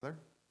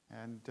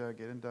And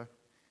get into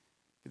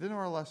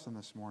our lesson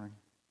this morning.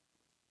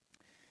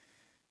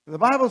 The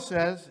Bible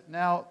says,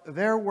 now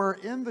there were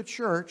in the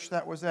church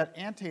that was at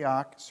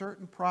Antioch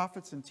certain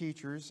prophets and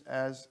teachers,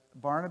 as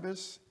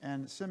Barnabas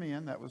and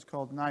Simeon, that was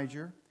called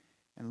Niger,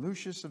 and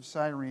Lucius of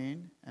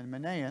Cyrene, and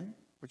Manaen,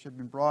 which had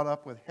been brought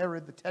up with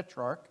Herod the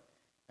Tetrarch,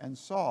 and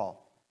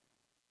Saul.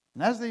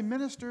 And as they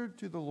ministered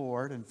to the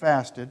Lord and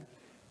fasted,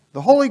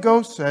 the Holy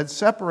Ghost said,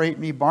 separate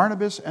me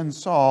Barnabas and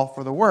Saul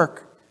for the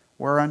work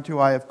whereunto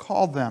I have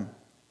called them.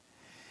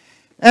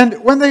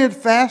 And when they had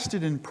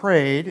fasted and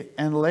prayed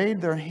and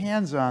laid their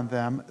hands on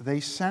them, they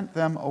sent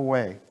them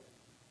away.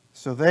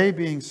 So they,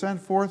 being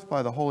sent forth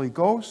by the Holy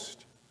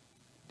Ghost,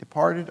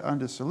 departed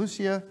unto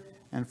Seleucia,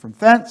 and from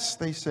thence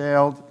they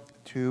sailed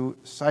to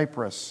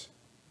Cyprus.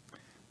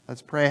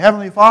 Let's pray.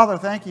 Heavenly Father,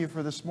 thank you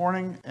for this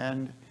morning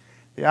and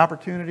the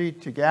opportunity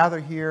to gather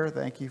here.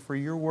 Thank you for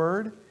your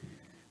word.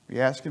 We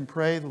ask and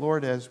pray,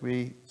 Lord, as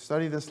we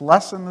study this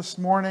lesson this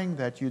morning,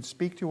 that you'd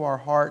speak to our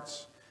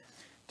hearts.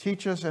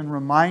 Teach us and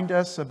remind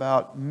us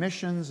about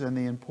missions and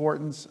the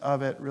importance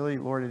of it. Really,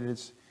 Lord, it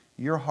is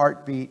your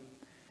heartbeat,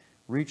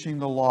 reaching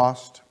the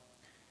lost.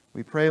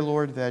 We pray,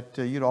 Lord, that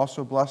you'd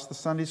also bless the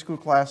Sunday school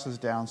classes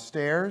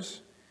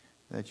downstairs,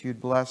 that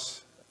you'd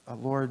bless,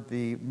 Lord,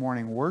 the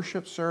morning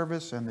worship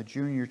service and the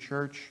junior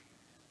church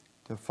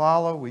to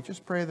follow. We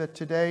just pray that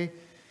today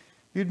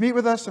you'd meet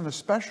with us in a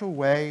special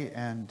way,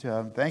 and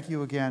thank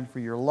you again for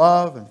your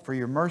love and for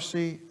your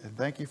mercy, and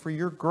thank you for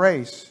your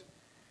grace.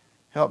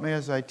 Help me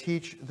as I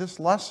teach this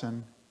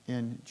lesson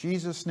in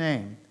Jesus'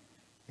 name.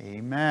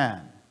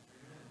 Amen.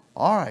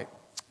 All right.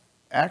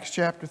 Acts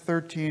chapter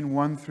 13,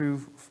 1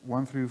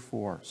 through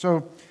 4.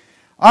 So,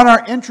 on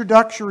our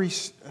introductory,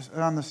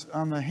 on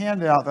the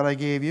handout that I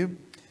gave you,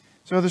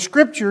 so the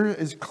scripture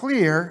is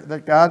clear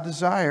that God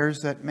desires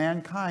that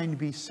mankind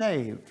be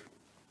saved.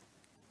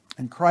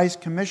 And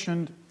Christ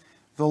commissioned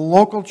the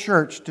local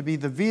church to be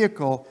the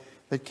vehicle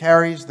that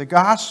carries the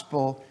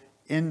gospel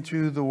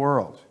into the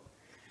world.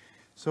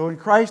 So when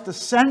Christ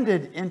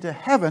ascended into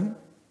heaven,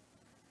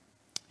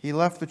 he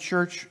left the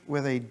church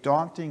with a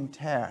daunting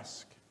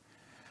task.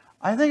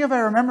 I think if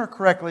I remember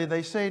correctly,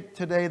 they say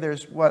today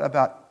there's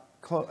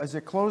is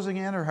it closing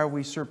in, or have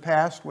we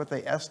surpassed what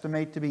they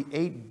estimate to be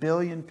 8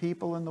 billion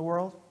people in the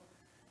world?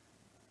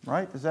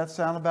 Right? Does that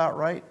sound about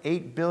right?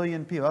 8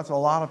 billion people. That's a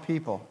lot of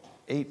people.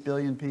 8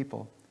 billion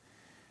people.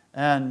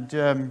 And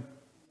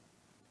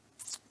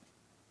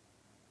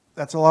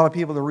that's a lot of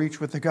people to reach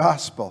with the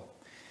gospel.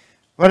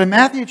 But in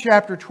Matthew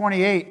chapter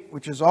 28,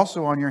 which is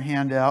also on your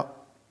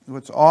handout,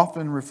 what's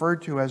often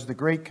referred to as the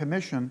Great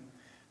Commission,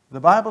 the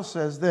Bible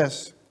says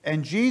this,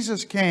 and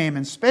Jesus came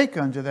and spake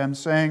unto them,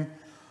 saying,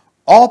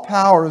 all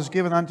power is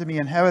given unto me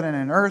in heaven and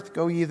in earth.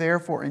 Go ye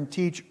therefore and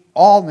teach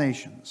all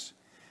nations,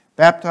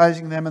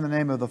 baptizing them in the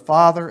name of the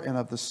Father and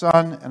of the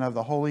Son and of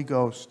the Holy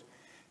Ghost,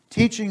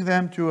 teaching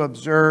them to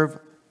observe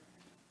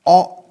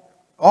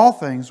all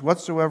things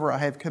whatsoever I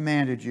have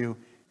commanded you.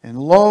 And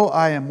lo,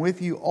 I am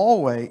with you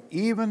always,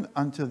 even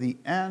unto the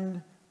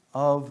end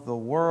of the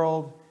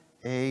world.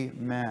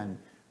 Amen.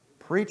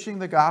 Preaching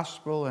the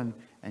gospel and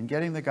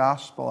getting the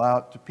gospel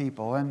out to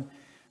people. And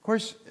of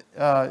course,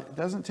 it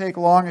doesn't take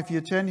long. If you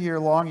attend here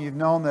long, you've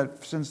known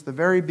that since the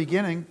very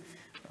beginning,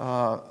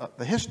 the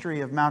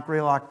history of Mount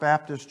Greylock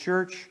Baptist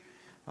Church,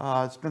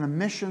 it's been a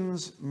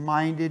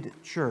missions-minded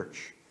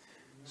church.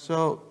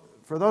 So,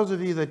 for those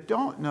of you that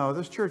don't know,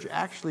 this church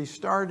actually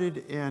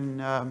started in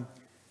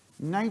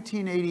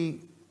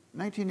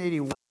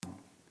 1981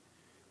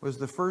 was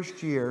the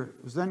first year.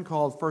 It was then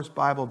called First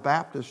Bible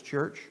Baptist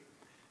Church.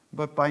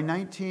 But by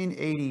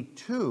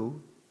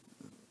 1982,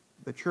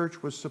 the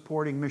church was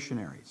supporting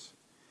missionaries.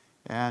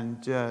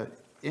 And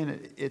in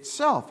it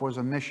itself was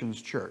a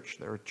missions church.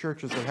 There were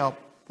churches that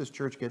helped this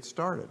church get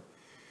started.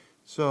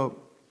 So,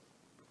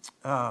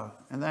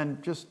 and then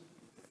just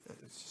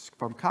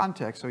from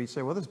context, so you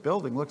say, well, this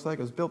building looks like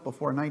it was built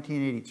before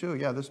 1982.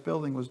 Yeah, this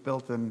building was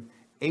built in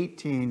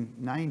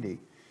 1890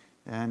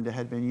 and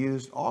had been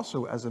used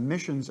also as a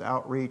missions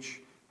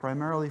outreach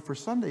primarily for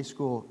Sunday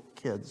school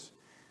kids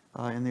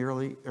in the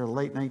late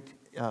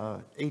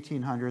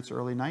 1800s,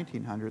 early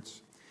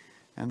 1900s,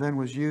 and then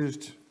was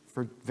used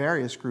for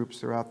various groups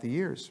throughout the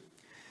years.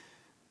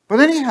 But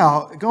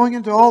anyhow, going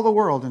into all the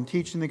world and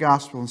teaching the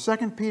gospel. In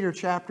 2 Peter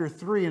chapter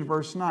 3 and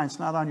verse 9, it's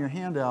not on your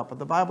handout, but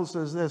the Bible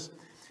says this,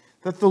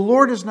 that the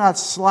Lord is not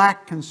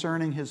slack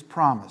concerning his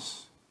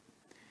promise,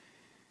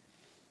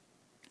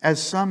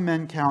 as some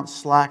men count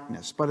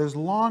slackness, but is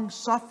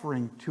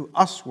long-suffering to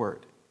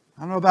usward.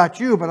 I don't know about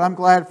you, but I'm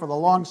glad for the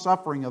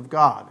long-suffering of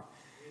God.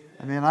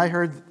 I mean, I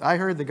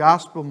heard the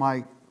gospel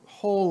my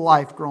whole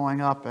life growing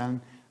up,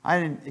 and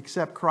I didn't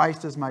accept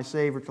Christ as my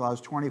Savior till I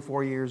was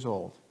 24 years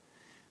old.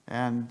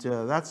 And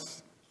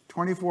that's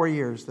 24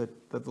 years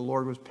that the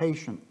Lord was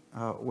patient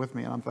with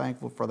me, and I'm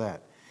thankful for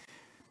that.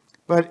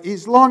 But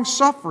he's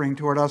long-suffering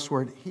toward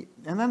usward.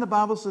 And then the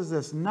Bible says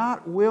this,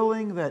 not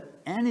willing that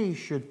any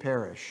should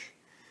perish,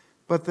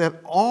 but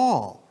that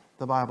all,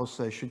 the Bible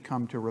says, should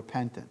come to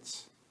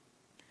repentance.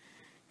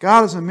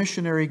 God is a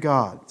missionary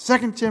God.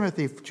 2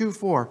 Timothy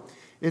 2:4,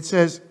 it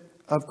says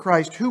of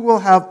Christ, who will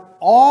have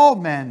all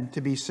men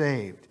to be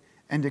saved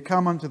and to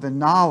come unto the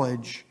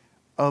knowledge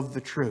of the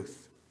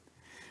truth.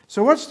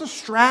 So what's the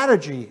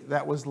strategy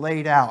that was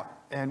laid out?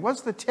 And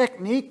what's the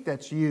technique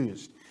that's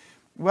used?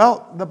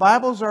 Well, the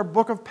Bible's our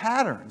book of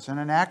patterns. And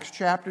in Acts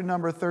chapter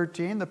number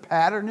 13, the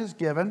pattern is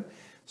given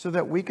so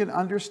that we can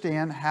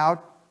understand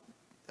how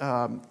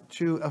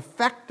to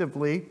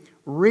effectively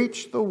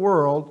reach the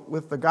world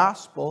with the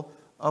gospel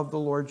of the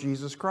Lord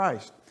Jesus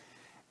Christ.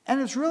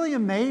 And it's really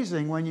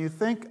amazing when you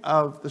think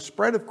of the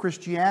spread of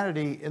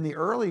Christianity in the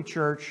early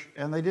church,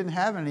 and they didn't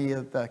have any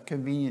of the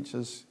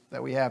conveniences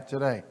that we have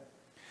today.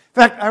 In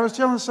fact, I was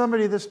telling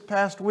somebody this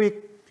past week,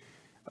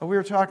 we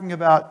were talking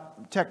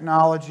about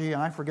technology,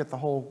 and I forget the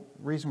whole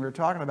reason we were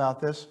talking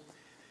about this,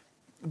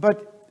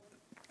 but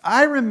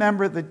I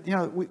remember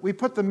that, we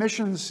put the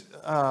missions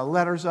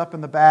letters up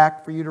in the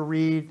back for you to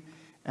read,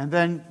 and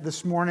then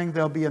this morning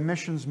there'll be a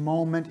missions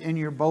moment in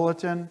your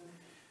bulletin.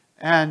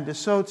 And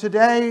so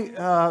today,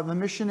 the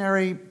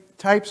missionary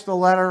types the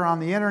letter on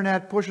the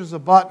internet, pushes a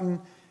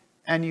button,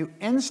 and you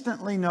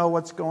instantly know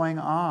what's going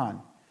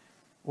on.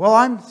 Well,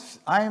 I'm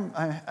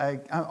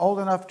old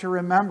enough to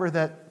remember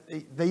that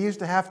they used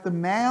to have to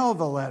mail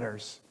the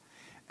letters.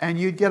 And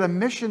you'd get a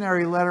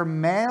missionary letter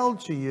mailed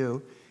to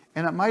you,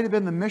 and it might have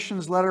been the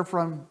missions letter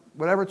from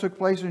whatever took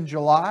place in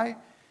July,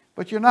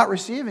 but you're not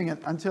receiving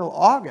it until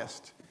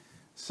August.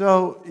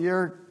 So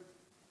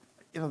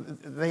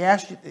if they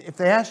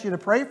asked you to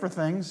pray for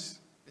things,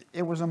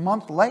 it was a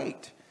month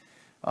late.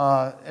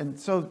 And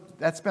so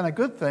that's been a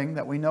good thing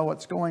that we know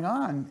what's going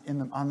on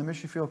on the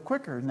mission field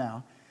quicker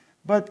now.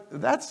 But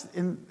that's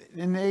in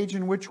the age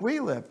in which we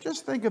live.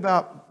 Just think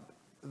about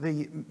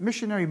the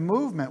missionary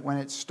movement when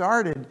it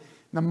started.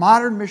 The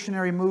modern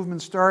missionary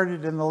movement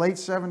started in the late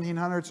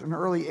 1700s and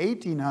early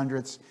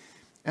 1800s,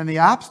 and the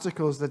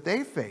obstacles that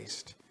they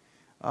faced.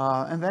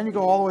 And then you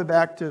go all the way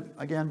back to,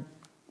 again,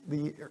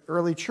 the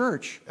early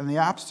church and the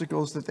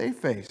obstacles that they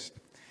faced.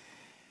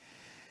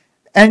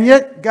 And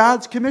yet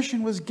God's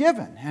commission was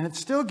given, and it's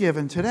still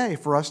given today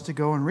for us to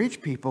go and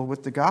reach people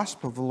with the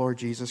gospel of the Lord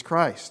Jesus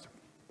Christ.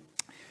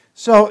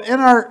 So in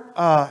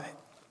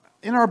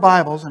our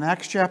Bibles, in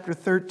Acts chapter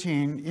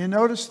 13, you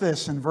notice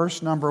this in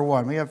verse number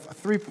 1. We have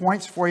 3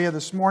 points for you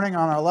this morning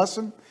on our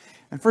lesson.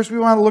 And first we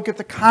want to look at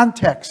the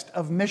context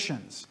of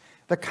missions,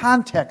 the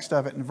context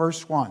of it in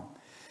verse 1.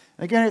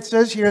 Again, it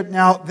says here,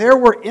 now there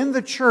were in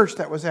the church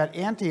that was at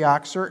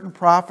Antioch certain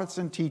prophets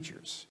and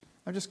teachers.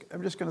 I'm just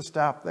going to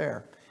stop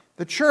there.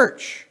 The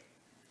church,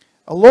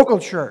 a local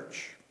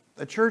church,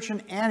 the church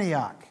in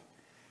Antioch.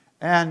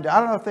 And I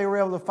don't know if they were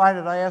able to find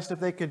it. I asked if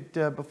they could,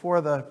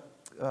 before the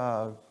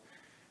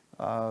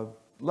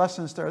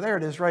lesson started. There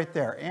it is right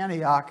there,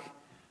 Antioch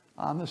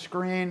on the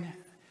screen.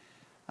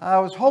 I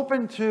was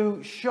hoping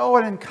to show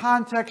it in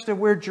context of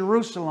where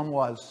Jerusalem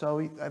was.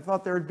 So I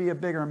thought there would be a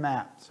bigger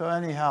map. So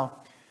anyhow,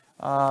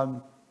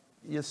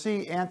 you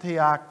see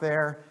Antioch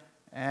there,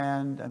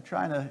 and I'm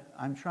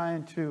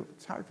trying to,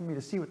 it's hard for me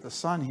to see with the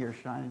sun here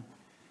shining.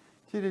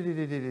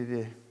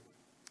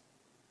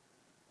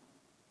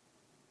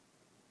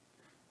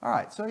 All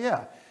right, so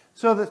yeah.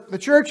 So the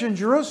church in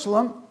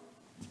Jerusalem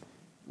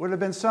would have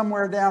been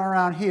somewhere down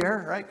around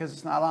here, right? Because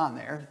it's not on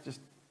there.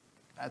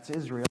 That's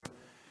Israel.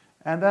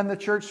 And then the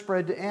church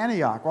spread to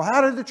Antioch. Well,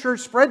 how did the church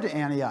spread to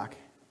Antioch?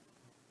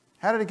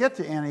 How did it get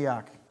to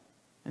Antioch?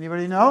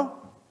 Anybody know?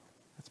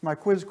 That's my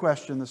quiz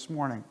question this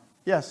morning.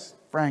 Yes,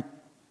 Frank.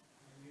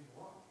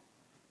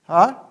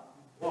 Huh?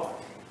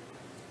 Walk.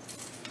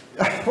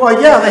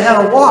 Well, yeah, they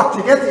had to walk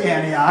to get to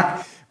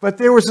Antioch, but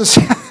there was a...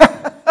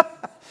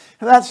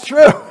 That's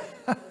true.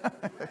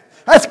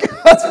 That's good.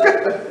 That's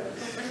good.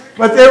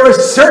 But there were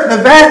certain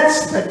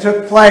events that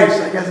took place.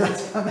 I guess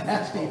that's what I'm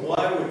asking. Well,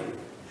 why would you?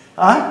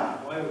 Huh?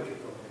 Why would you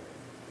go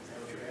there? Is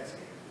that what you're asking?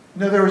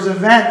 No, there was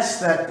events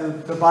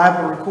that the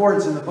Bible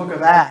records in the book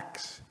of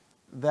Acts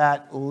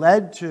that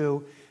led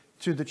to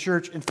the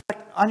church. In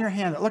fact, on your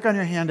handout, look on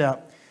your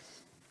handout.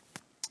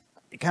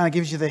 It kind of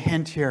gives you the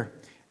hint here.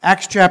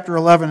 Acts chapter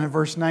 11 and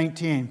verse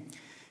 19.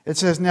 It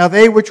says, now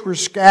they which were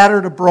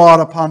scattered abroad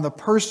upon the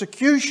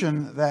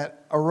persecution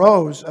that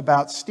arose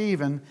about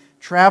Stephen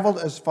traveled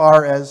as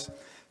far as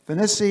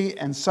Phoenicia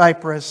and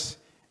Cyprus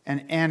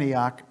and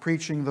Antioch,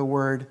 preaching the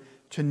word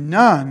to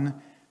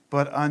none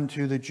but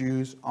unto the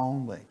Jews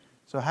only.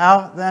 So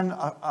how then,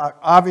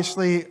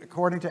 obviously,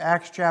 according to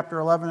Acts chapter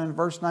 11 and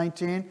verse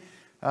 19,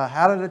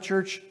 how did the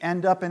church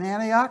end up in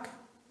Antioch?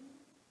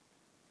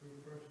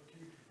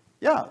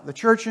 Yeah, the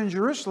church in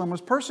Jerusalem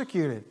was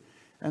persecuted.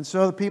 And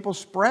so the people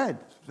spread.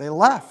 They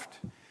left.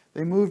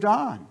 They moved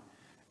on.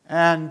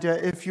 And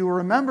if you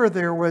remember,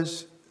 they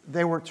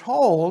were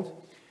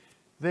told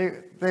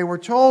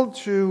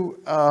to,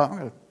 I'm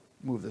going to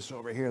move this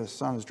over here. The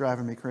sun is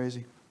driving me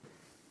crazy.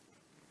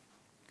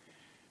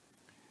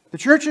 The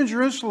church in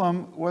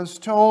Jerusalem was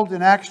told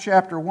in Acts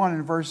chapter 1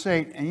 and verse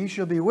 8, and ye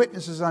shall be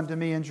witnesses unto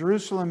me in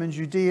Jerusalem and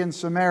Judea and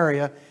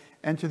Samaria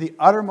and to the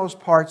uttermost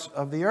parts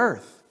of the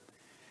earth.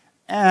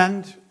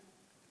 And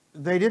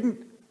they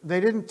didn't they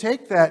didn't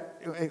take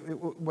that,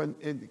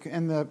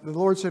 and the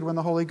Lord said, when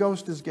the Holy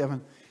Ghost is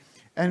given.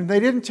 And they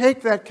didn't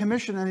take that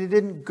commission and they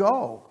didn't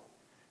go.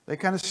 They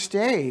kind of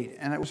stayed,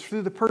 and it was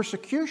through the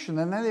persecution,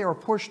 and then they were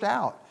pushed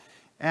out.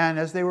 And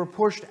as they were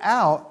pushed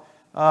out,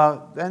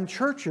 then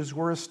churches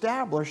were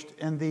established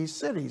in these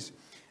cities.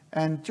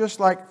 And just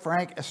like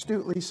Frank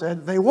astutely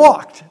said, they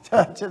walked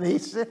to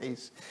these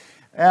cities.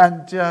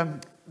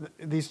 And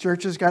these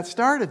churches got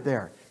started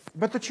there.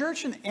 But the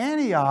church in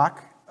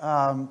Antioch,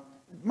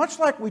 much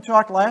like we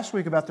talked last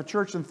week about the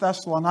church in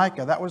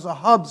Thessalonica, that was a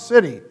hub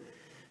city,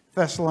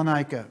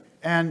 Thessalonica.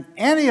 And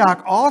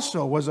Antioch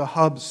also was a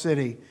hub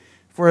city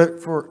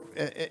for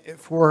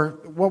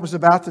what was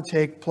about to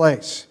take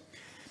place.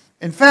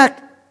 In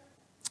fact,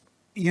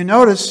 you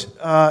notice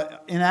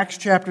in Acts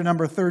chapter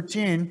number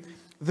 13,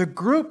 the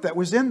group that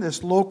was in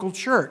this local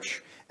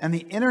church and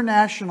the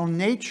international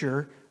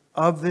nature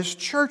of this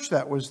church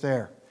that was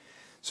there.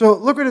 So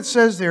look what it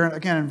says there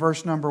again in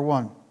verse number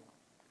 1.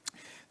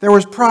 There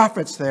was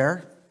prophets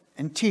there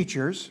and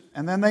teachers,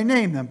 and then they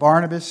named them.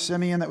 Barnabas,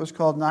 Simeon that was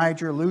called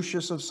Niger,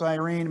 Lucius of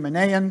Cyrene,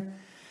 Manaen,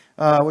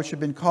 which had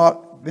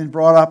been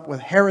brought up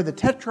with Herod the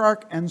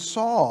Tetrarch, and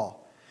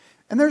Saul.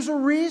 And there's a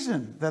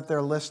reason that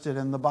they're listed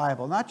in the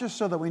Bible, not just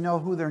so that we know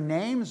who their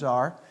names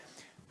are,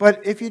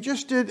 but if you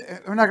just did,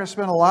 we're not going to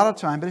spend a lot of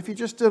time, but if you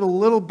just did a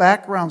little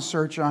background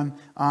search on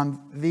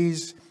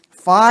these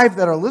 5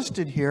 that are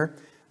listed here,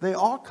 they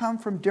all come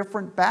from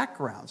different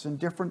backgrounds in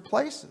different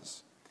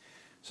places.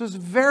 So it's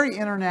very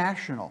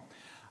international.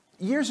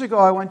 Years ago,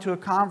 I went to a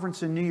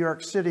conference in New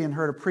York City and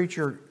heard a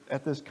preacher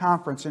at this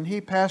conference, and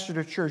he pastored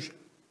a church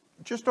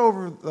just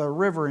over the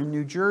river in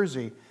New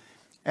Jersey.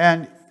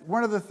 And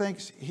one of the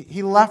things,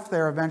 he left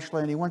there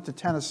eventually, and he went to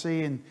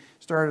Tennessee and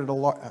started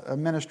a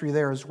ministry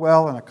there as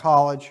well, and a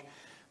college.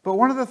 But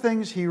one of the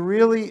things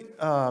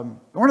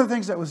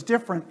that was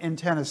different in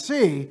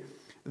Tennessee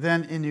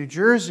than in New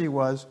Jersey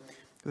was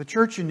the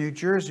church in New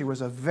Jersey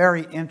was a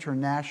very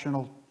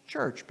international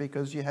church,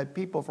 because you had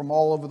people from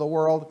all over the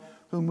world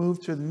who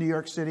moved to the New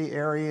York City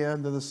area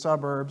and to the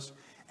suburbs,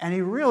 and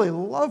he really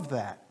loved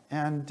that.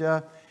 And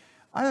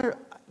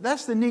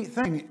that's the neat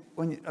thing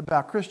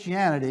about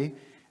Christianity,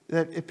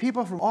 that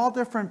people from all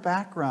different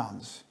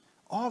backgrounds,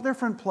 all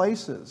different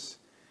places,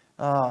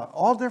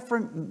 all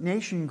different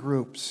nation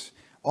groups,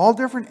 all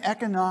different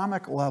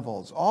economic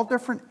levels, all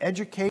different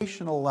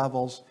educational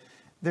levels,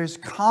 there's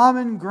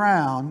common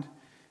ground.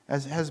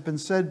 As has been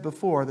said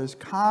before, there's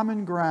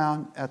common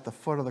ground at the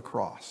foot of the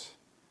cross.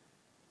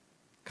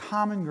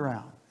 Common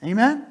ground.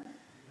 Amen?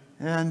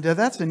 And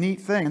that's a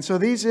neat thing. And so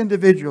these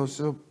individuals,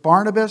 so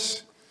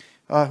Barnabas,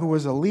 who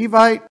was a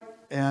Levite,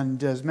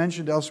 and as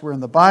mentioned elsewhere in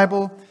the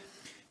Bible,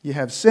 you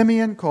have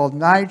Simeon, called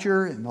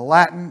Niger in the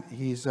Latin.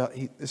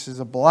 This is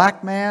a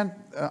black man,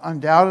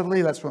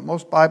 undoubtedly. That's what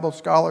most Bible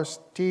scholars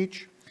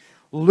teach.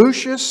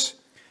 Lucius,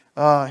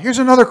 here's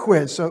another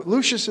quiz. So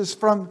Lucius is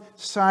from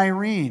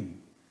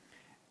Cyrene.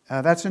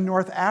 That's in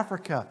North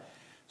Africa.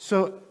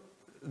 So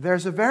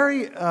there's a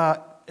very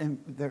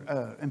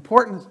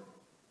important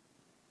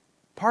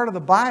part of the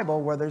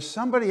Bible where there's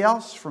somebody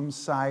else from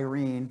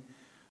Cyrene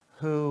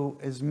who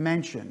is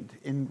mentioned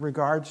in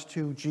regards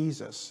to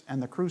Jesus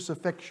and the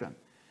crucifixion.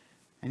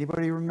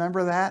 Anybody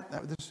remember that?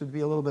 This would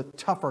be a little bit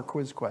tougher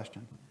quiz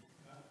question.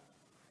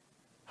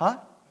 Huh?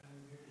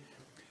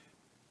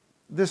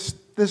 This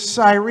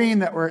Cyrene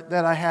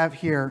that I have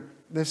here,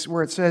 this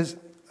where it says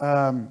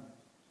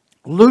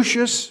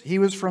Lucius, he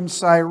was from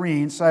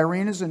Cyrene.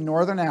 Cyrene is in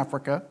northern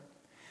Africa.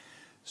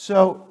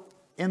 So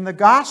in the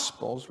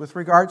Gospels, with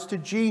regards to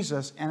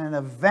Jesus and an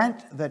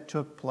event that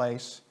took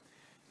place,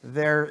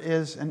 there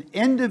is an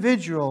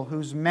individual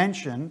who's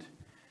mentioned.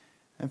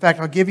 In fact,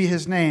 I'll give you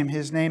his name.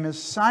 His name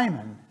is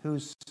Simon,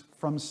 who's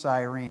from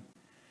Cyrene.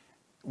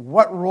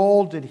 What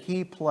role did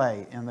he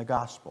play in the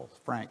Gospel,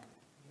 Frank?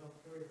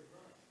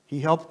 He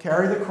helped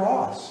carry the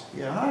cross.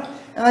 Yeah.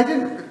 And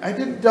I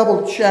didn't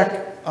double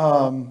check.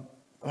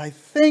 I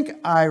think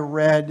I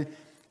read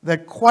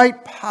that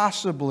quite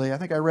possibly, I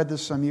think I read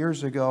this some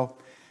years ago,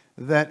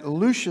 that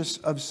Lucius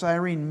of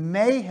Cyrene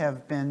may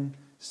have been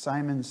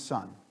Simon's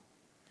son.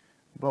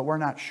 But we're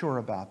not sure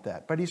about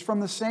that. But he's from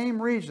the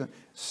same region.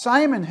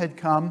 Simon had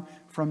come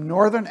from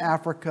northern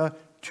Africa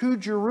to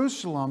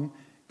Jerusalem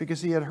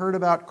because he had heard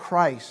about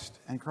Christ.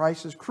 And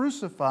Christ is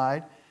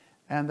crucified,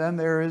 and then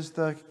there is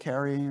the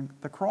carrying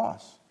the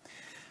cross.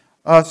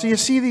 So you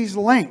see these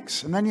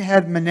links. And then you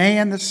had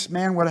Manaen. This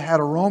man would have had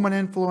a Roman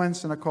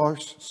influence, and of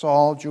course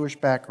Saul, Jewish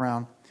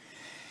background.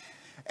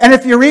 And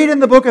if you read in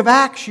the book of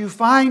Acts, you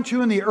find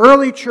too in the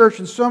early church,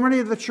 and so many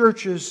of the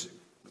churches,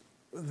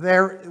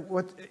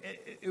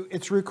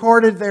 it's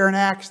recorded there in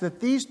Acts that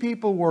these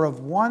people were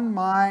of one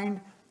mind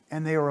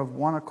and they were of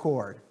one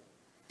accord.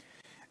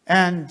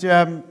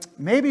 And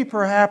maybe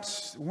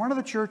perhaps one of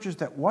the churches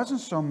that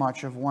wasn't so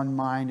much of one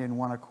mind and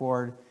one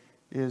accord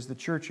is the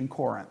church in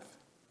Corinth.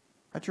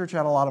 That church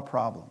had a lot of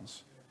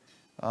problems.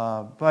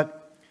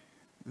 But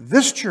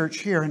this church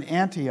here in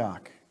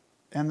Antioch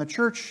and the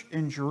church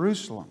in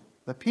Jerusalem,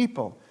 the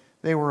people,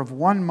 they were of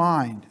one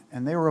mind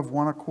and they were of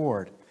one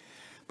accord.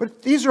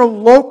 But these are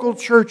local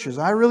churches.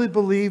 I really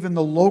believe in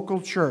the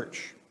local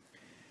church.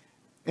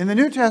 In the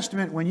New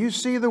Testament, when you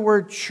see the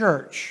word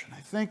church, I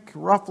think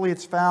roughly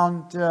it's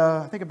found,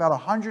 about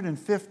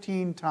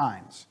 115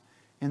 times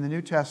in the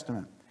New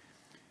Testament.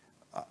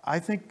 I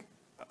think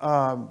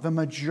the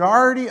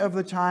majority of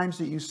the times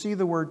that you see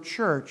the word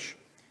church,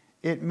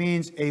 it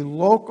means a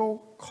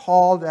local,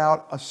 called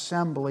out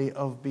assembly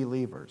of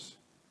believers.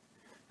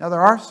 Now,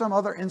 there are some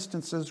other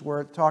instances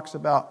where it talks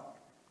about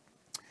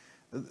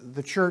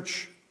the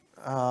church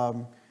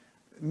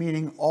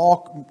meaning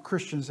all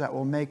Christians that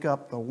will make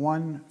up the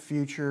one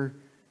future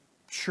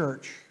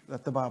church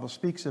that the Bible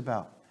speaks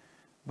about.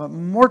 But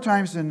more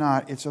times than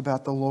not, it's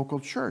about the local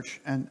church.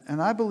 And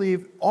I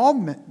believe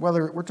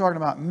whether we're talking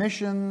about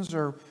missions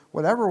or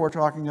whatever we're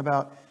talking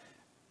about,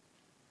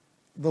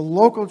 the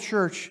local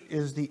church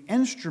is the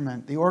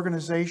instrument, the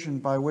organization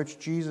by which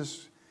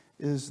Jesus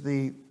is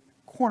the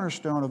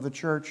cornerstone of the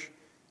church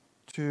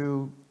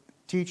to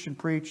teach and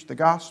preach the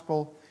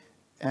gospel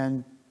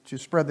and to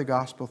spread the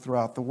gospel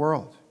throughout the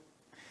world.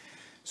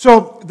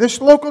 So this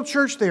local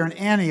church there in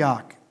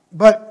Antioch,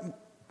 but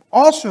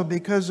also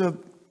because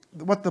of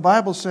what the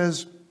Bible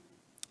says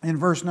in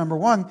verse number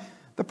 1,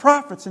 the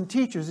prophets and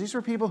teachers, these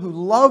are people who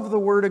love the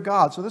Word of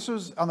God. So this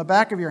was on the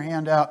back of your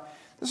handout.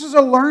 This is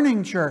a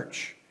learning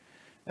church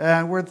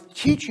where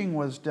teaching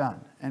was done.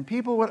 And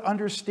people would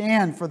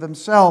understand for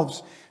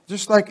themselves,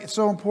 just like it's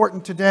so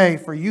important today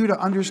for you to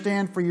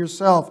understand for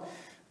yourself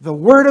the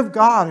Word of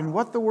God and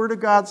what the Word of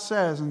God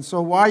says. And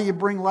so why you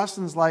bring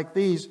lessons like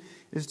these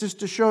is just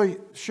to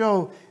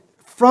show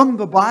from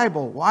the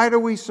Bible, why do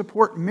we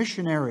support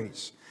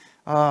missionaries?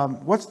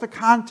 What's the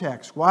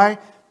context? Why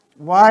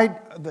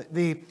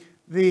the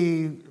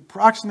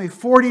approximately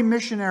 40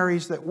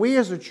 missionaries that we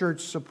as a church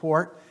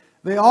support,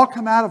 they all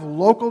come out of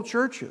local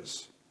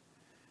churches.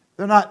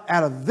 They're not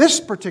out of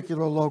this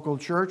particular local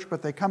church,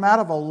 but they come out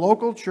of a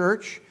local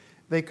church.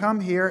 They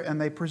come here and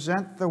they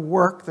present the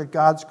work that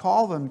God's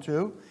called them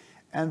to.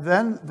 And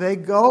then they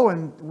go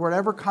and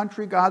whatever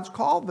country God's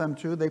called them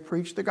to, they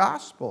preach the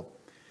gospel.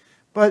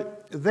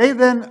 But they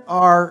then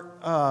are,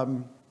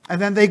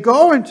 and then they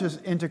go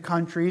into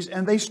countries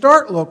and they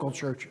start local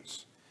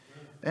churches.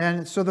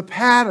 And so the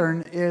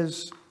pattern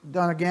is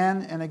done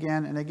again and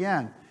again and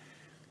again.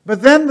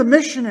 But then the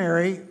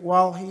missionary,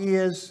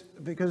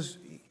 because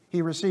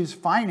he receives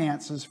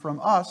finances from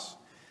us,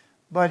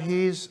 but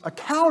he's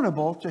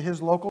accountable to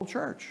his local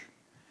church.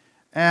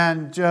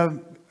 And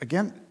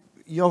again,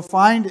 you'll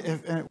find,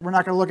 and we're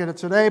not going to look at it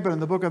today, but in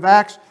the book of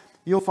Acts,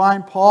 you'll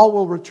find Paul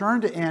will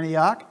return to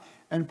Antioch,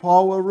 and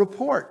Paul will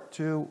report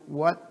to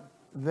what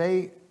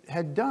they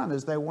had done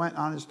as they went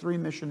on his 3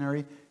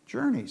 missionary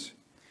journeys.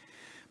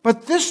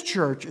 But this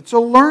church, it's a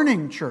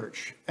learning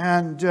church.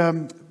 And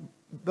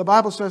the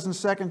Bible says in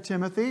 2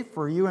 Timothy,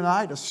 for you and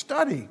I to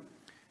study,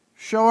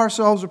 show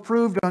ourselves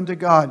approved unto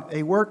God,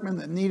 a workman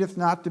that needeth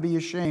not to be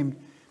ashamed,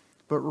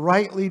 but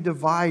rightly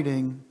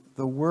dividing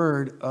the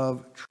word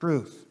of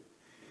truth.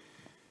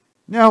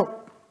 Now,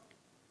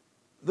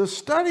 the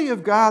study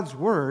of God's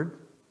Word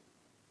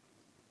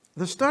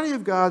is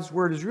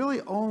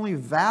really only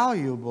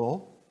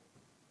valuable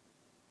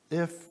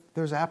if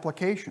there's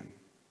application.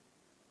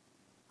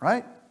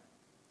 Right?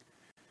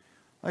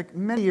 Like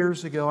many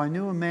years ago, I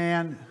knew a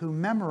man who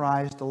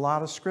memorized a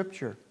lot of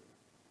Scripture.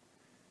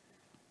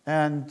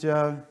 And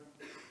the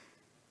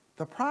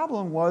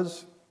problem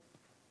was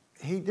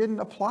he didn't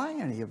apply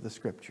any of the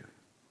Scripture.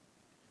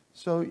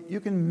 So you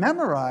can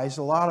memorize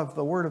a lot of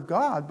the Word of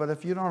God, but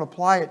if you don't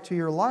apply it to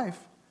your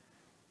life,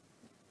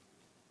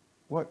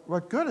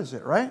 what good is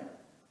it, right?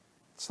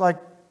 It's like,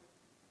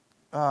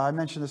 I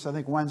mentioned this, I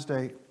think,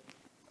 Wednesday.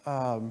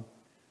 I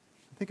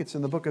think it's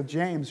in the book of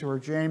James, where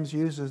James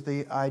uses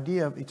the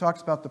idea of, he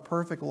talks about the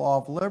perfect law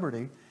of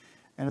liberty,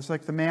 and it's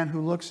like the man who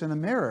looks in a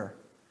mirror.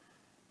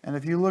 And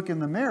if you look in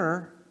the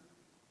mirror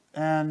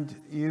and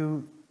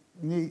you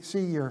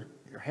see your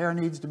hair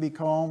needs to be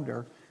combed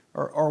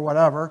or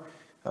whatever,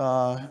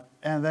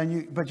 and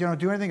then but you don't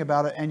do anything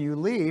about it and you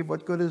leave,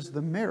 what good is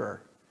the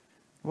mirror?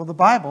 Well, the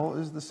Bible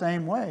is the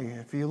same way.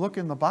 If you look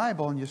in the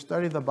Bible and you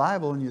study the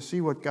Bible and you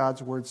see what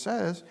God's Word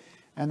says,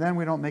 and then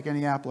we don't make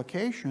any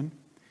application,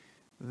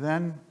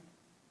 then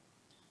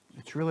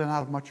it's really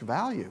not of much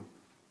value.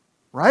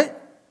 Right?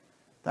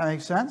 That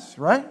makes sense,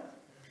 right?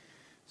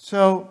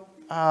 So,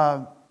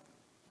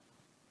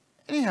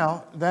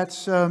 anyhow,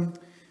 that's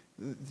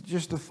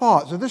just a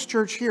thought. So this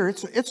church here,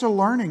 it's a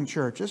learning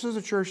church. This is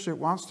a church that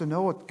wants to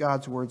know what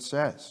God's Word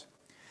says.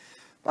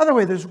 By the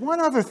way, there's one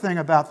other thing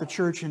about the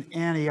church in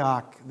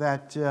Antioch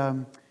that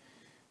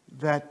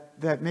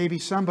maybe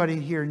somebody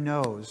here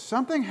knows.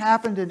 Something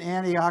happened in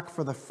Antioch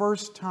for the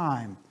first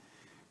time.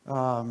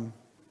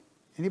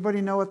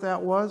 Anybody know what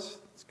that was?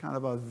 It's kind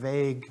of a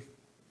vague.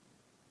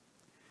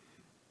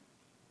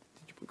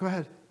 Go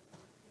ahead.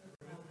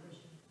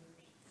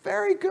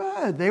 Very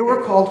good. They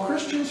were called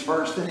Christians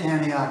first in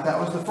Antioch. That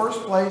was the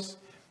first place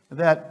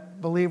that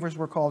believers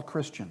were called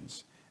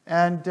Christians.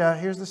 And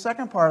here's the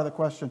second part of the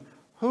question.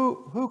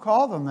 Who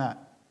called them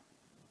that?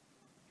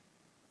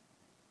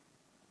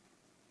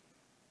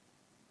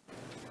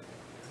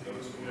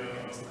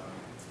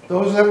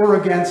 Those that were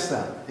against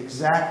them,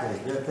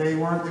 exactly. That they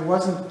weren't. It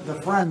wasn't the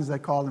friends that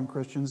called them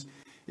Christians.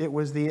 It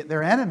was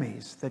their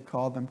enemies that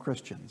called them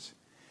Christians.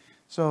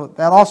 So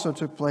that also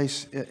took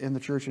place in the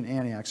church in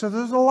Antioch. So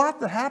there's a lot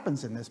that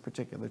happens in this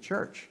particular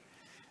church,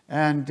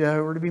 and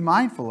we're to be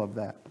mindful of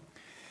that.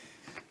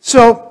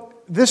 So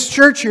this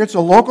church here, it's a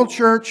local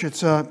church.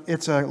 It's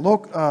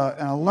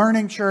a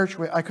learning church.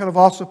 I could have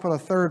also put a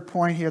third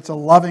point here. It's a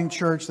loving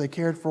church. They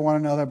cared for one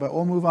another. But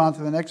we'll move on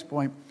to the next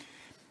point.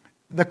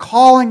 The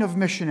calling of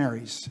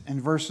missionaries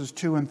in verses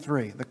 2 and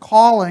 3. The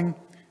calling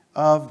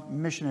of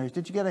missionaries.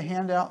 Did you get a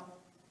handout?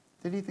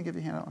 Did Ethan give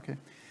you a handout? Okay.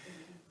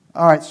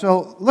 All right,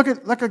 so look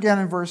again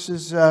in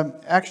verses,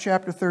 Acts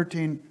chapter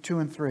 13, 2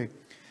 and 3.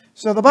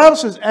 So the Bible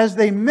says, as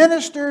they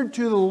ministered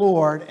to the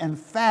Lord and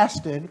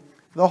fasted,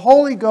 the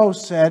Holy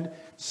Ghost said,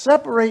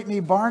 separate me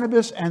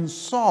Barnabas and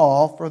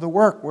Saul for the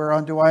work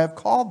whereunto I have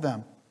called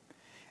them.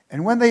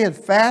 And when they had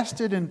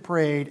fasted and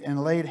prayed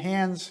and laid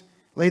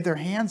their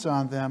hands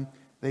on them,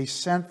 they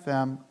sent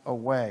them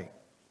away.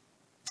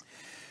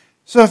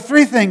 So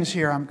 3 things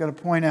here I'm going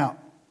to point out.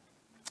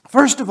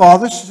 First of all,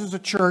 this is a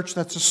church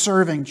that's a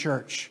serving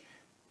church.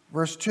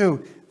 Verse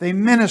 2, they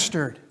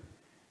ministered.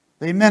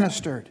 They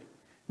ministered. And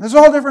there's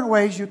all different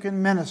ways you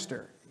can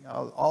minister.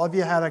 All of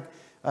you had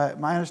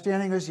my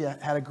understanding is you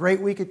had a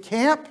great week at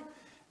camp,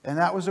 and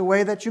that was a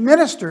way that you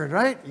ministered,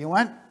 right? You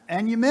went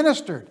and you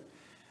ministered.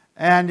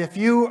 And if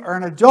you are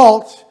an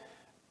adult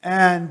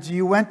and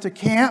you went to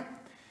camp,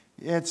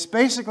 it's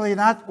basically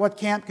not what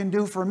camp can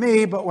do for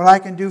me, but what I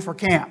can do for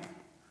camp,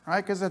 right?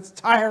 Because it's a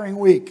tiring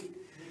week.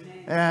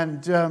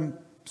 And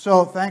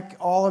so thank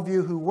all of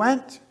you who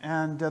went,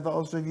 and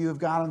those of you who have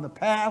gone in the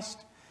past.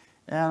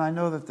 And I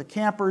know that the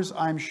campers,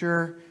 I'm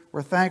sure,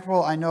 were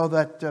thankful. I know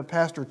that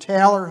Pastor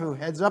Taylor, who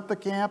heads up the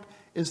camp,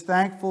 is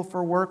thankful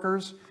for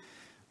workers.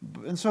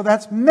 And so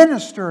that's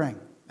ministering.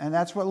 And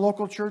that's what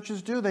local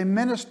churches do. They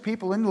minister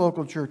people in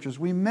local churches.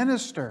 We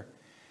minister.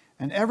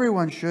 And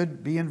everyone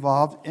should be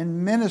involved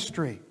in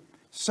ministry,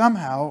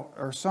 somehow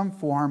or some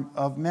form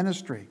of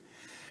ministry.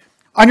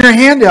 On your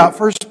handout,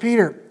 1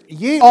 Peter,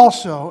 ye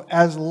also,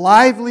 as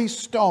lively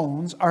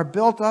stones, are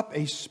built up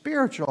a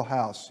spiritual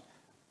house,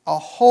 a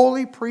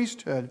holy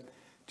priesthood,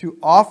 to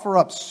offer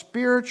up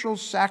spiritual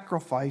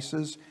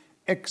sacrifices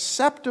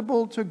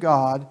acceptable to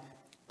God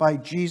by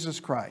Jesus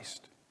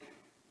Christ.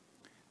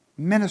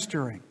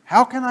 Ministering.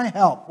 How can I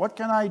help? What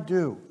can I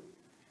do?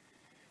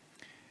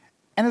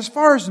 And as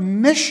far as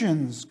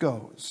missions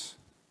goes,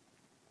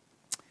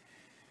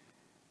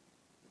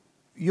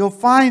 you'll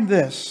find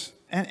this,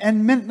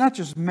 and not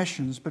just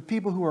missions, but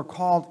people who are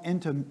called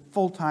into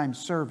full-time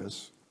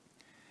service.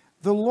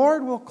 The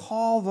Lord will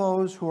call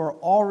those who are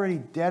already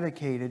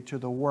dedicated to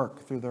the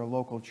work through their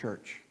local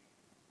church.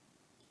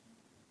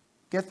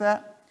 Get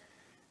that?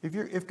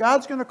 If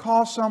God's going to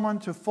call someone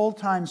to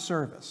full-time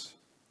service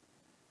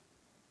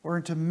or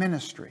into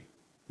ministry,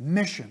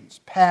 missions,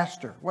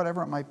 pastor,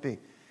 whatever it might be,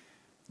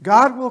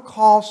 God will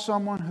call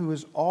someone who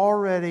is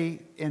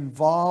already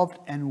involved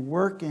and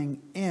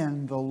working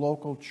in the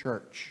local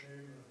church.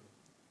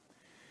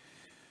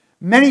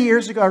 Many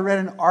years ago, I read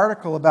an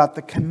article about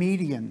the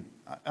comedian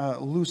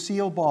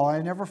Lucille Ball.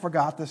 I never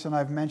forgot this, and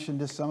I've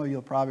mentioned this. Some of you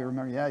will probably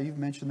remember. Yeah, you've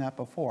mentioned that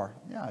before.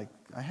 Yeah,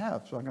 I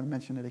have, so I'm going to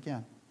mention it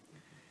again.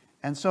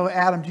 And so,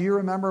 Adam, do you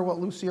remember what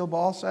Lucille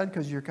Ball said?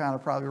 Because you're kind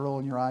of probably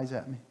rolling your eyes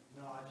at me.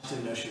 No, I just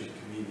didn't know she was a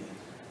comedian.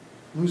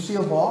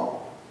 Lucille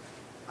Ball?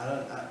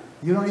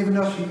 You don't even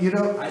know you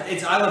don't.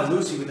 It's I Love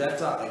Lucy, but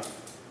that's not like.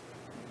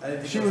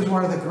 She was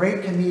one of the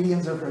great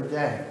comedians of her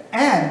day,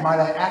 and might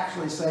I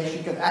actually say,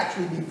 she could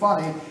actually be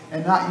funny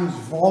and not use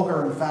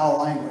vulgar and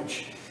foul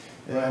language,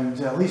 and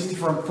at least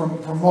for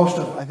most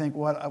of I think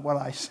what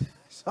I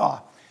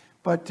saw.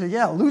 But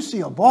yeah,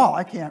 Lucille Ball,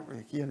 I can't.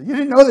 You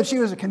didn't know that she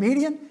was a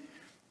comedian?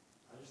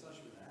 I just thought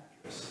she was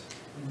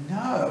an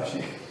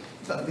actress.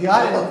 No, the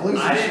I Love Lucy.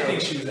 I didn't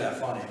think she was that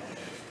funny.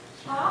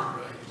 Huh?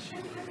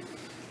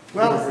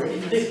 Well,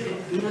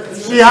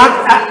 see,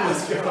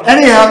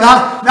 anyhow,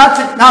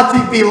 not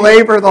to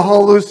belabor the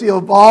whole Lucille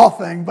Ball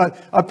thing,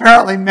 but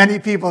apparently many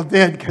people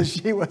did because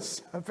she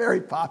was a very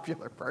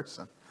popular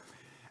person.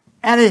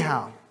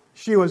 Anyhow,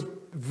 she was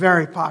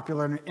very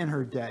popular in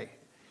her day.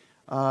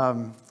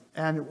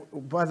 And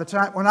by the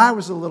time, when I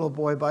was a little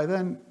boy, by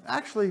then,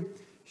 actually,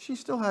 she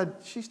still had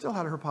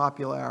her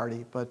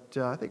popularity, but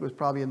I think it was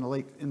probably in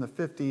the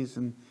 50s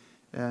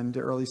and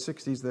early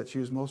 60s that she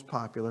was most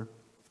popular.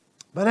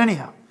 But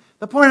anyhow,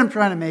 the point I'm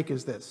trying to make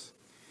is this,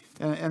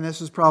 and this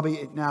is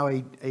probably now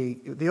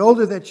the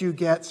older that you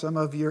get, some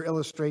of your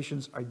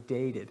illustrations are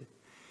dated,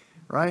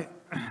 right?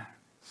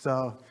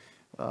 So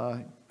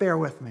bear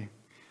with me.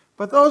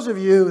 But those of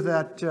you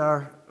that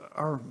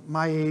are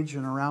my age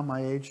and around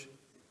my age,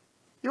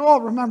 you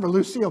all remember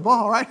Lucille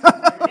Ball, right?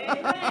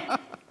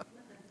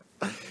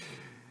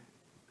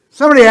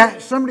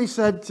 Somebody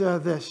said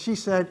this. She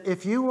said,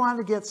 if you want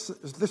to get,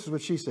 this is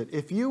what she said,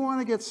 if you want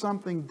to get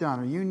something done,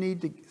 or you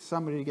need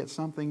somebody to get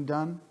something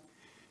done,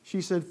 she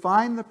said,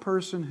 find the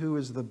person who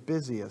is the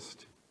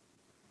busiest,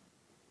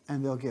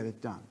 and they'll get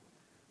it done.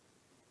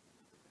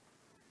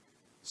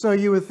 So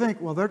you would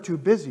think, well, they're too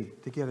busy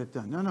to get it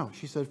done. No.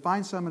 She said,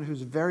 find someone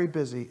who's very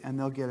busy and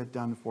they'll get it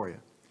done for you.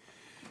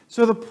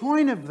 So the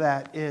point of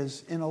that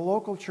is, in a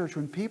local church,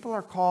 when people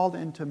are called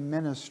into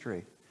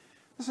ministry,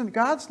 listen,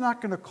 God's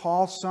not going to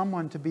call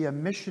someone to be a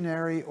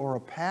missionary or a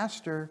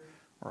pastor's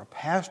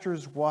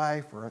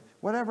wife or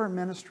whatever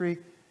ministry,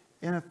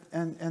 and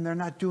they're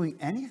not doing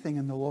anything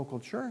in the local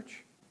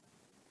church.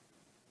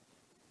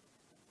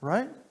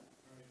 Right?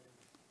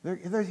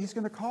 He's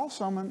going to call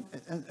someone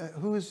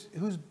who's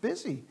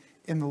busy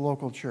in the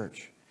local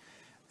church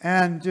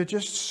and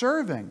just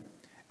serving.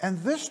 And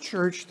this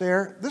church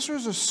there, this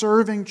was a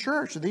serving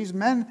church. These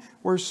men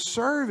were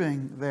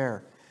serving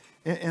there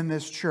in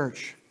this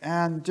church.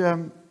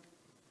 And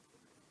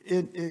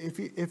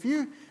if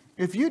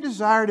you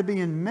desire to be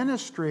in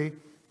ministry,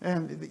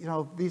 and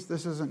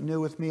this isn't new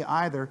with me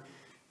either,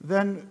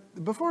 then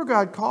before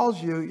God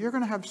calls you, you're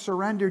going to have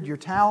surrendered your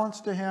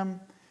talents to Him.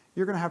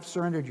 You're going to have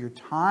surrendered your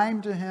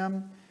time to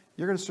Him.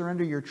 You're going to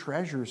surrender your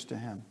treasures to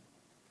Him.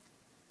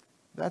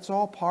 That's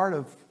all part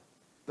of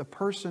the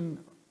person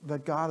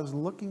that God is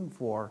looking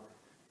for.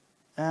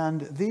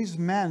 And these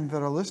men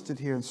that are listed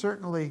here, and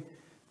certainly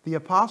the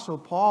Apostle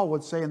Paul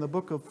would say in the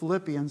book of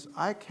Philippians,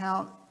 I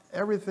count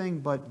everything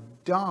but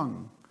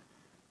dung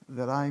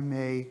that I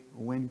may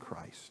win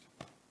Christ.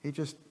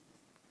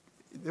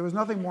 There was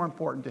nothing more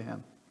important to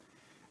him.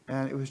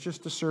 And it was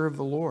just to serve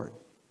the Lord.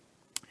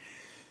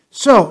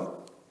 So,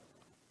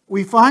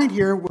 we find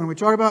here, when we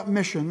talk about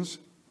missions,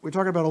 we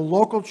talk about a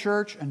local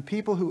church and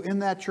people who in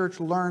that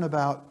church learn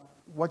about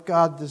what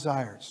God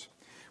desires.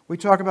 We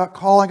talk about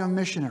calling of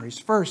missionaries.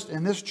 First,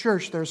 in this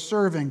church, they're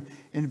serving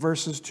in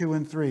verses 2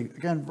 and 3.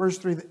 Again, verse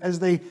 3, as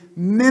they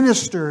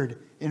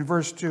ministered in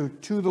verse 2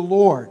 to the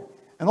Lord.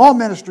 And all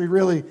ministry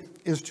really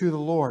is to the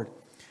Lord.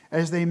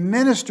 As they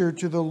ministered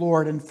to the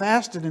Lord and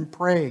fasted and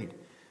prayed.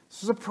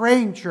 This is a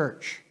praying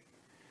church.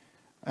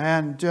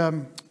 And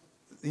the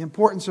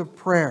importance of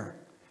prayer.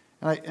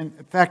 In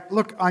fact,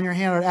 look on your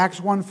hand at Acts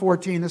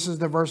 1:14. This is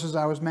the verses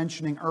I was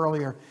mentioning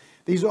earlier.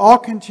 These all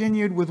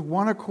continued with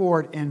one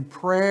accord in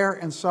prayer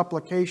and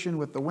supplication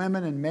with the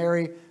women and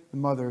Mary, the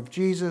mother of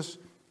Jesus,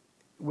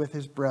 with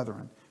his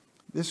brethren.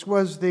 This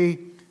was the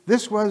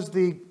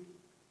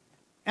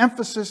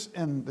emphasis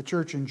in the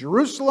church in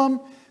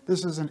Jerusalem.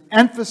 This is an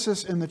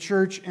emphasis in the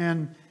church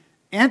in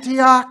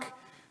Antioch.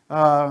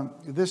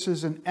 This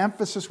is an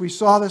emphasis. We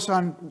saw this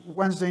on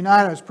Wednesday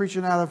night. I was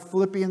preaching out of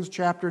Philippians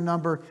chapter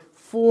number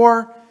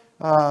 4,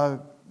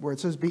 where it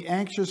says, be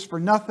anxious for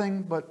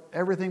nothing, but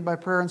everything by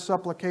prayer and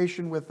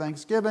supplication with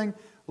thanksgiving.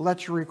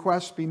 Let your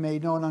requests be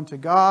made known unto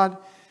God.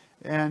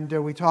 And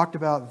we talked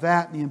about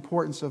that and the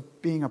importance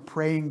of being a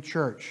praying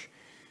church.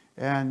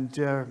 And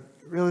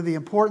really the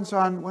importance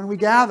on when we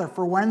gather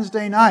for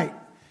Wednesday night,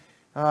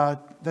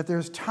 that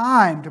there's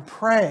time to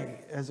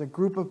pray as a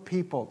group of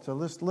people, to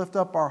lift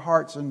up our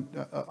hearts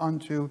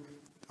unto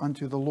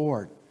the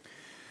Lord.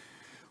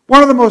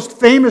 One of the most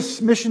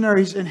famous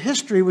missionaries in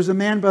history was a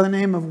man by the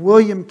name of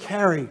William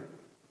Carey.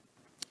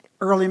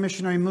 Early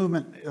missionary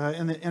movement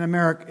in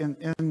America,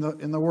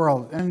 in the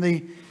world. In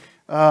the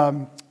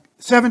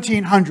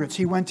 1700s,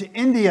 he went to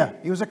India.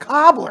 He was a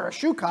cobbler, a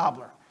shoe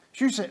cobbler.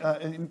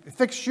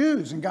 Fixed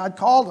shoes, and God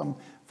called him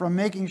from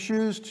making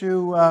shoes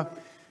to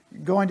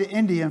going to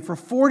India. And for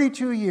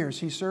 42 years,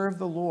 he served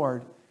the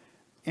Lord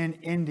in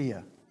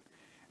India.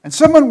 And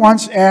someone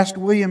once asked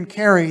William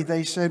Carey,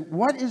 they said,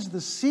 what is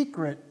the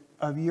secret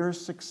of your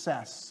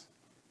success?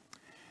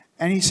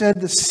 And he said,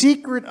 the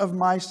secret of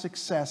my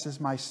success is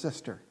my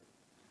sister.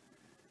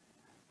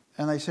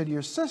 And they said,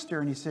 your sister?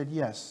 And he said,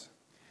 yes.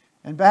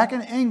 And back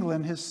in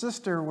England, his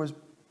sister was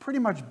pretty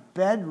much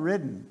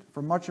bedridden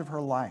for much of her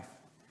life.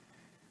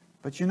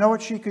 But you know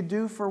what she could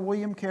do for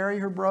William Carey,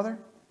 her brother?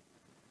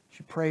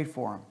 She prayed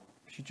for him.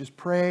 She just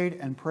prayed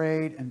and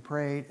prayed and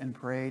prayed and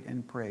prayed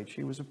and prayed.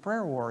 She was a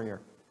prayer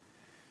warrior.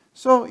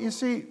 So, you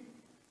see,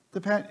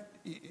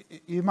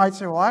 you might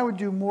say, well, I would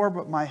do more,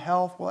 but my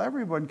health. Well,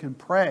 everyone can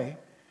pray.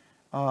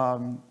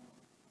 And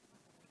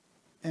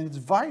it's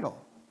vital.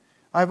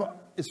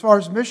 As far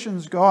as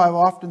missions go, I've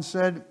often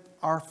said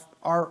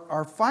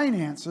our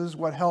finances,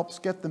 what helps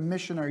get the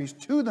missionaries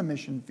to the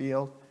mission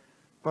field,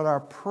 but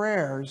our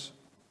prayers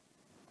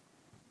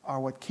are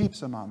what keeps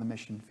them on the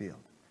mission field.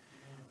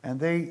 And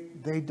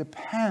they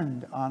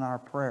depend on our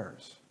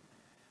prayers.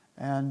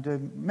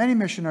 And many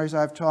missionaries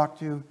I've talked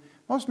to,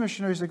 most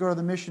missionaries that go to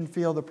the mission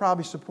field are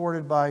probably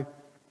supported by,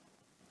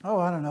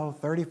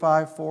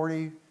 35,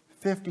 40,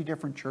 50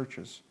 different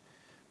churches.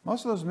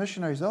 Most of those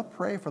missionaries, they'll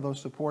pray for those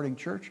supporting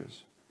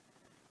churches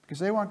because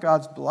they want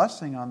God's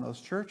blessing on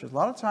those churches. A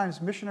lot of times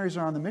missionaries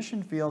are on the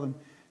mission field and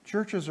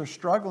churches are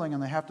struggling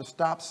and they have to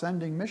stop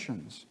sending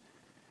missions.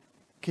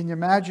 Can you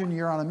imagine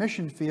you're on a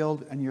mission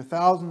field and you're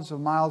thousands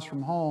of miles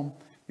from home,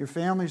 your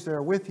family's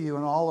there with you,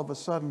 and all of a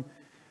sudden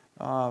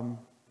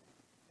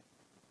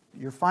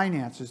your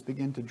finances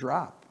begin to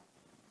drop.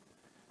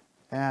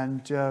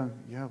 And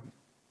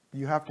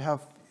you have to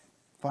have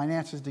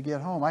finances to get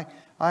home.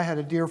 I had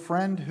a dear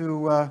friend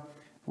who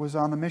was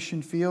on the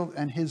mission field,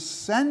 and his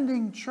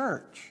sending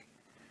church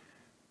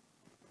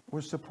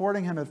was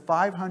supporting him at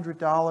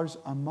 $500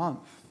 a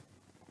month.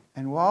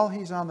 And while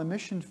he's on the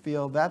mission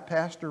field, that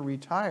pastor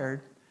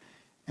retired,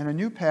 and a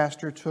new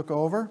pastor took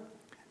over,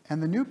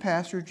 and the new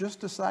pastor just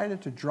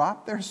decided to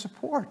drop their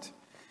support.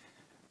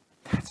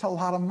 That's a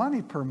lot of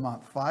money per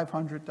month,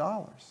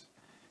 $500.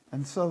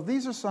 And so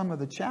these are some of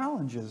the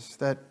challenges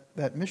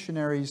that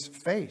missionaries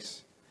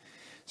face.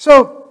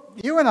 So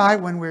you and I,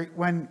 when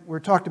we're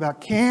talked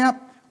about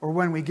camp, or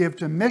when we give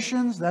to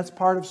missions, that's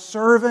part of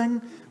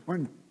serving.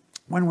 When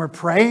we're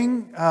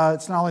praying,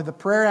 it's not only the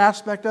prayer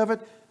aspect of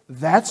it,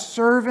 that's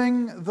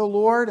serving the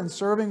Lord and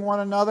serving one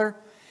another.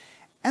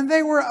 And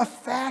they were a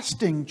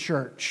fasting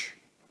church.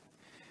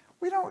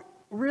 We don't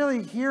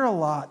really hear a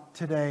lot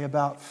today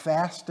about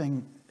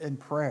fasting and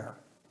prayer.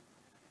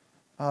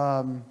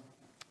 I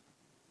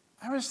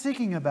was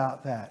thinking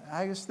about that.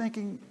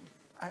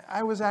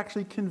 I was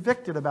actually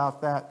convicted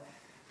about that.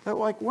 That,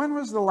 like, when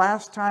was the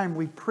last time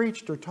we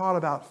preached or taught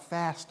about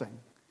fasting?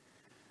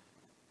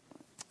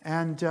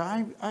 And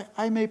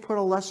I may put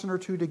a lesson or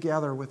two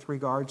together with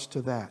regards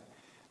to that.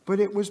 But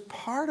it was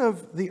part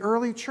of the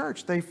early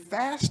church. They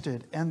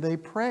fasted and they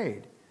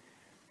prayed.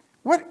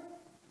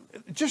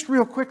 Just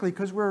real quickly,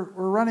 because we're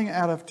running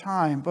out of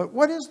time, but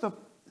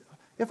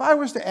if I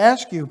was to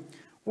ask you,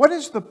 what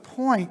is the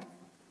point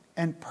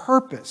and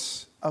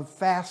purpose of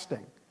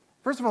fasting?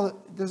 First of all,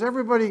 does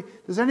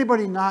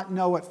anybody not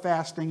know what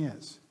fasting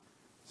is?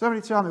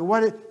 Somebody tell me,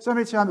 what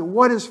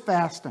is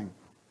fasting?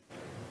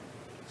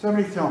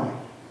 Somebody tell me.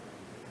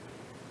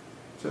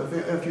 So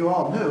if you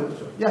all knew,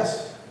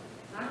 yes?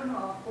 I don't know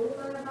a whole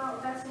lot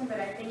about fasting,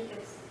 but I think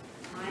it's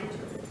my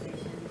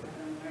interpretation.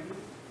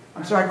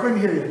 I'm sorry, I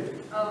couldn't hear you.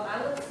 Oh,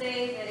 I would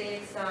say that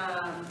it's,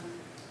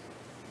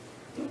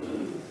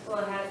 well,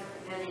 it has,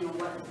 depending on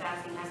what the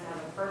fasting has to have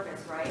a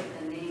purpose, right?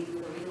 And the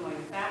reason why you're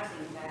fasting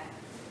is that,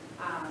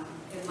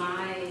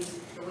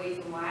 the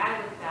reason why I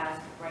would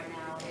fast right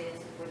now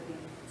would be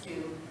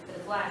for the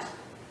flesh,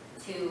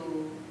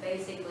 to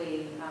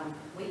basically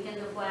weaken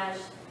the flesh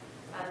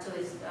to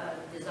its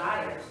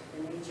desires,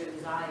 the nature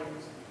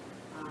desires,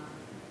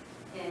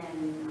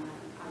 and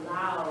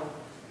allow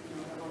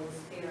the Holy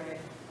Spirit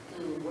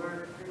to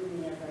work through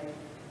me as I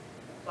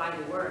apply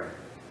the word.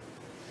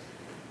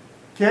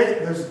 Okay,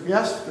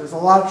 there's a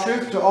lot of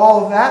truth to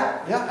all of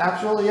that. Yeah,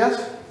 absolutely,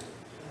 yes.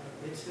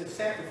 It's to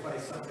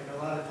sacrifice something. A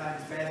lot of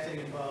times fasting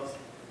involves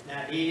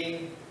not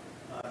eating,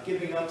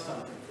 giving up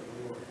something for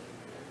the Lord.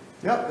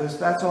 Yep,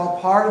 that's all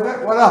part of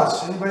it. What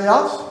else? Anybody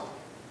else?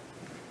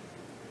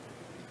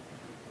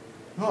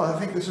 No, I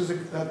think this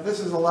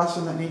is a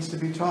lesson that needs to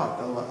be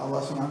taught, a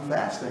lesson on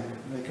fasting,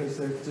 because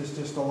there's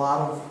just a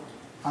lot of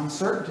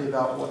uncertainty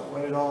about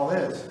what it all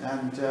is.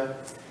 And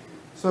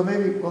so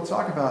maybe we'll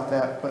talk about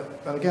that, but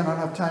again, I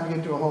don't have time to get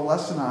into a whole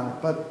lesson on it.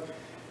 But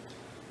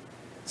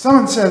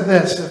someone said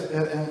this,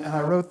 and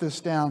I wrote this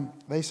down.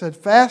 They said,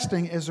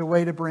 fasting is a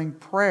way to bring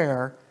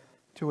prayer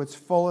to its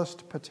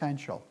fullest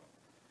potential.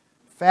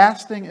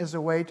 Fasting is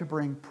a way to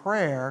bring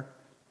prayer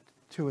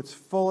to its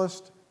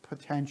fullest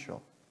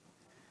potential.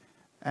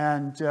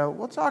 And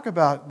we'll talk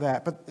about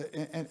that,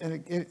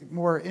 and get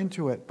more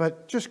into it.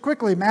 But just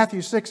quickly,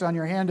 Matthew 6 on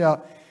your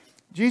handout,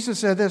 Jesus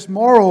said this,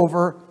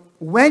 moreover,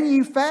 when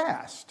you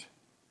fast.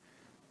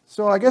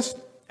 So I guess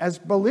as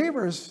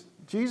believers,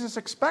 Jesus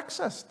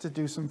expects us to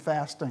do some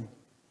fasting.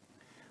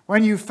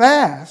 When you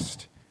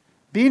fast,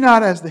 be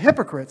not as the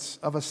hypocrites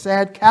of a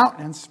sad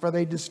countenance, for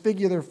they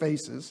disfigure their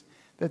faces,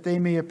 that they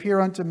may appear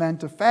unto men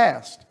to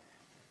fast.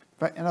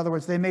 But in other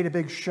words, they made a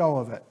big show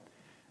of it.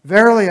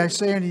 Verily I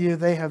say unto you,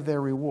 they have their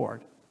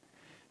reward.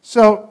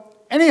 So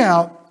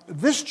anyhow,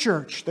 this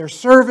church, they're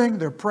serving,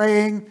 they're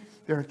praying,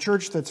 they're a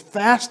church that's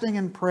fasting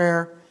in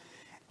prayer.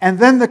 And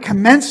then the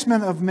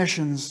commencement of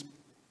missions,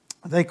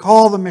 they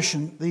call the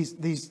mission,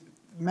 these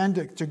men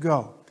to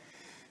go.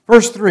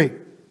 Verse 3,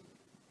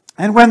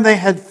 and when they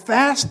had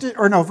fasted,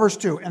 verse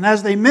 2, and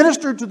as they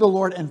ministered to the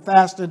Lord and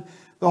fasted,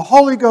 the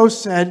Holy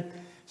Ghost said,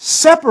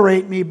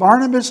 separate me,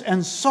 Barnabas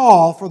and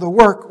Saul, for the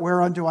work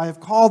whereunto I have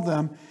called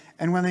them.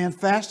 And when they had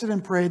fasted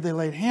and prayed, they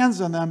laid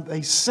hands on them,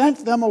 they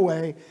sent them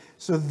away.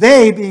 So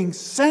they, being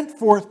sent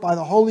forth by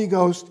the Holy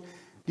Ghost,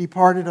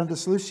 departed unto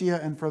Seleucia,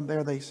 and from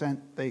there they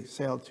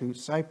sailed to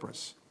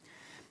Cyprus.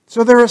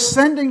 So they're a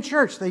sending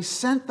church. They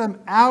sent them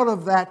out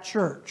of that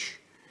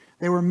church.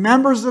 They were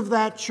members of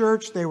that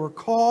church. They were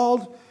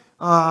called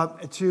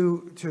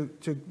to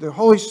the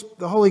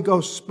Holy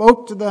Ghost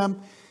spoke to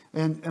them,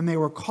 and they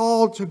were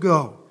called to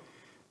go.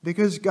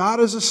 Because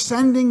God is a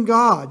sending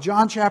God.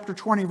 John chapter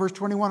 20, verse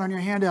 21 on your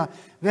handout.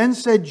 Then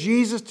said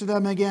Jesus to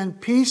them again,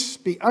 peace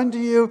be unto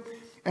you.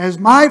 As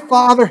my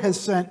Father has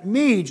sent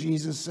me,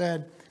 Jesus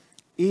said,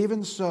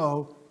 even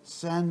so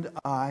send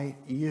I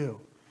you.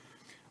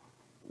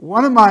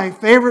 One of my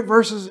favorite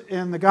verses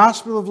in the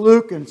Gospel of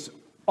Luke, and it's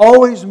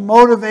always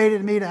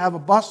motivated me to have a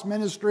bus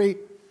ministry,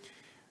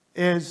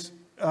 is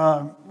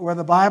where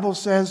the Bible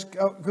says,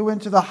 go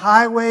into the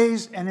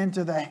highways and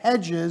into the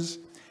hedges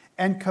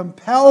and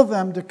compel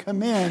them to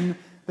come in,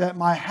 that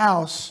my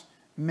house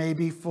may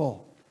be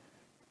full.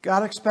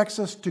 God expects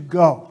us to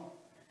go.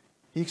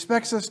 He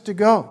expects us to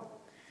go.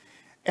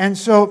 And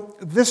so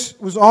this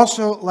was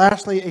also,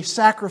 lastly, a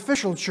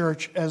sacrificial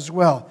church as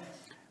well.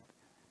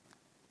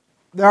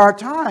 There are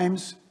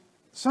times,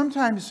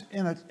 sometimes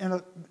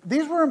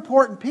these were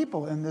important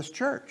people in this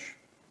church.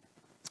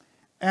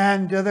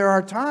 And there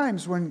are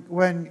times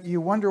when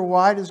you wonder,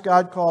 why does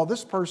God call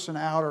this person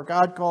out, or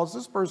God calls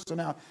this person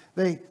out?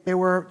 They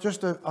were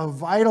just a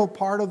vital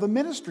part of the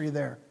ministry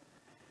there.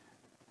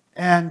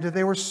 And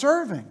they were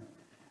serving.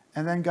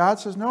 And then God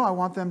says, no, I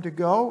want them to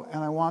go,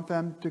 and I want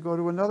them to go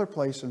to another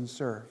place and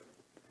serve.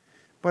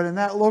 But in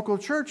that local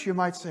church, you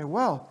might say,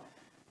 well,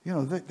 you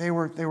know, they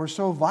were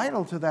so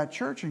vital to that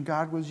church, and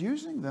God was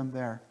using them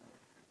there.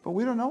 But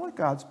we don't know what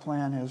God's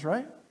plan is,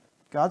 right?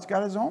 God's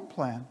got His own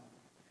plan.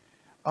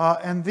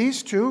 And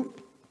these two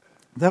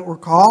that were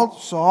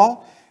called,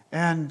 Saul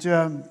and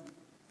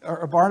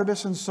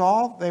Barnabas and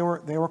Saul, they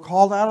were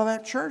called out of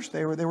that church.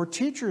 They were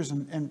teachers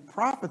and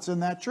prophets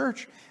in that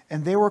church,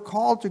 and they were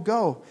called to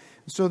go.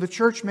 So the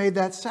church made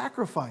that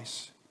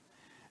sacrifice.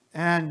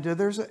 And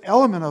there's an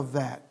element of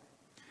that.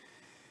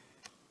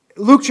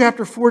 Luke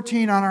chapter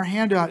 14 on our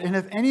handout. And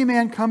if any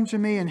man come to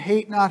me and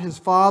hate not his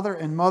father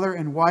and mother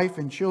and wife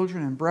and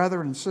children and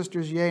brethren and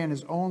sisters, yea, and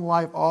his own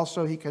life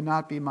also, he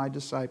cannot be my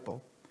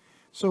disciple.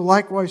 So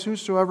likewise,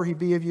 whosoever he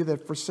be of you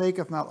that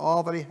forsaketh not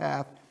all that he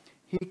hath,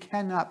 he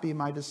cannot be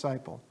my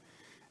disciple.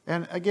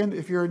 And again,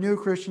 if you're a new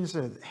Christian, you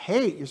say,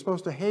 hate, you're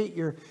supposed to hate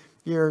your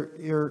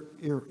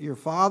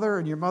father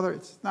and your mother.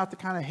 It's not the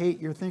kind of hate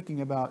you're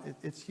thinking about.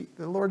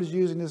 The Lord is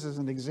using this as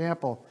an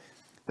example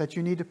that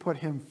you need to put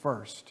Him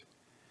first.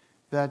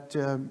 We've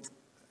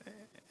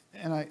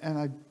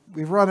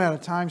run out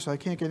of time, so I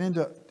can't get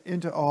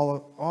into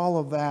all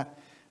of that.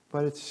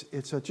 But it's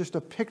just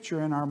a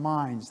picture in our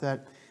minds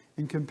that,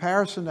 in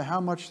comparison to how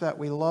much that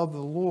we love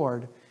the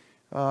Lord,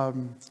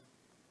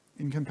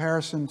 in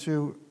comparison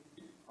to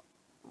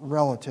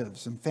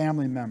relatives and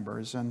family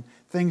members and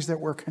things that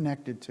we're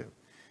connected to,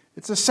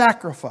 it's a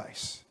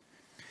sacrifice.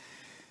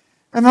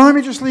 And now let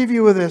me just leave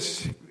you with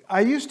this.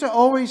 I used to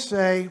always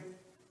say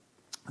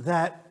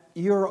that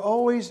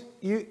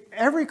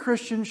every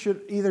Christian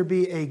should either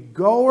be a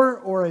goer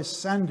or a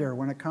sender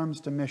when it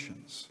comes to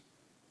missions.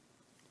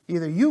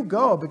 Either you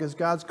go because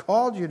God's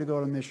called you to go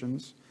to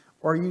missions,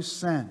 or you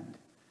send.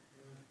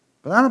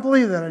 But I don't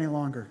believe that any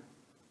longer.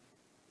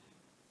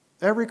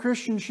 Every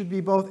Christian should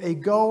be both a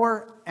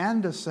goer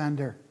and a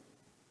sender.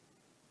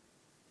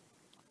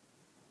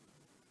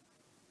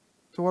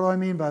 So what do I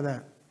mean by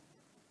that?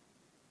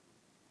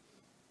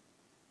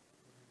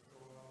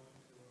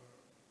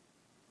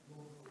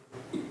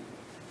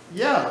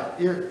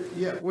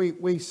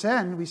 We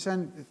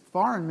send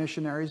foreign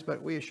missionaries,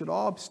 but we should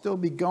all still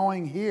be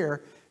going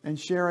here and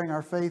sharing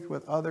our faith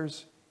with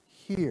others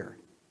here,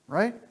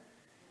 right?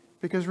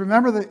 Because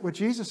remember what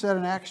Jesus said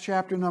in Acts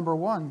chapter number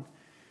 1.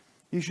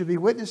 You should be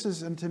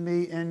witnesses unto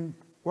me in,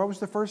 what was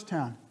the first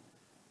town?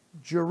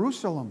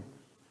 Jerusalem.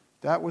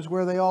 That was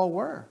where they all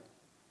were.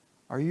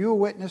 Are you a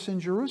witness in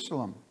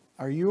Jerusalem?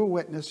 Are you a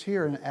witness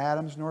here in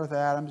Adams, North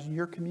Adams, in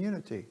your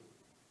community?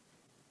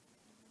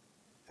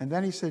 And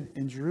then he said,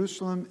 in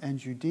Jerusalem and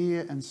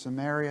Judea and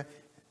Samaria.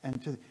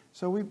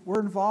 So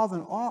we're involved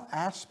in all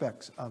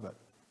aspects of it.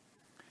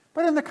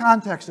 But in the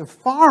context of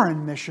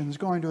foreign missions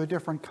going to a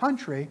different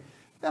country,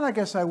 then I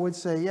guess I would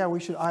say, we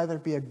should either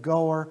be a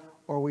goer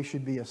or we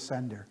should be a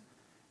sender.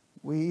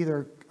 We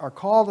either are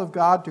called of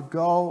God to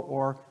go,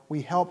 or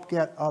we help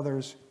get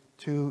others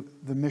to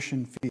the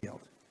mission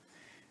field.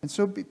 And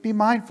so be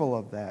mindful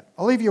of that.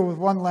 I'll leave you with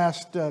one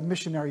last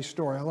missionary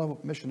story. I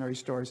love missionary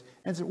stories.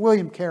 And it's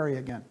William Carey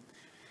again.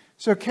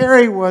 So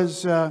Carey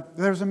was, there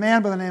was a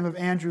man by the name of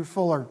Andrew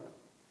Fuller.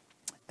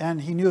 And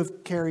he knew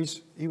of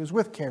Carey's, he was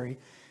with Carey.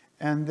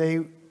 And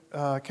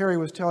Carey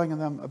was telling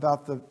them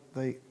about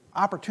the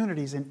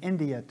opportunities in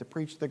India to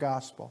preach the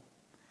gospel.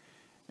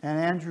 And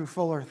Andrew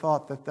Fuller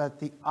thought that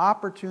the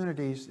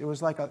opportunities,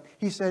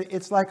 he said,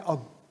 it's like a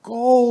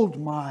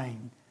gold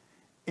mine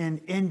in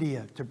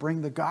India to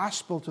bring the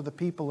gospel to the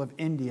people of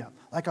India,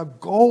 like a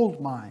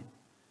gold mine,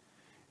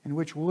 in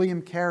which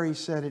William Carey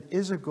said it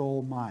is a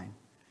gold mine.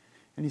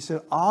 And he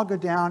said, I'll go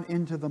down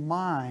into the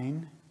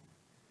mine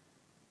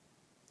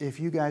if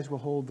you guys will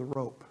hold the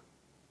rope.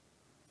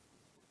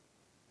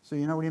 So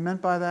you know what he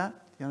meant by that?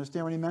 You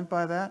understand what he meant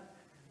by that?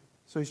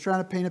 So he's trying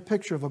to paint a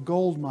picture of a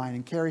gold mine.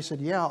 And Carey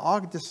said, I'll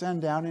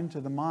descend down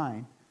into the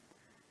mine.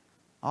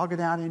 I'll go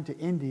down into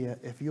India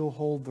if you'll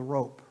hold the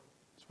rope.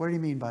 So what did he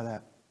mean by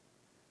that?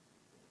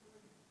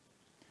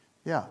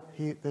 That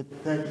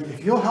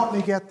if you'll help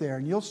me get there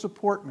and you'll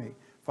support me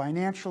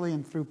financially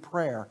and through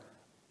prayer,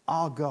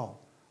 I'll go.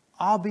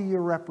 I'll be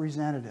your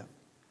representative.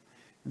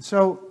 And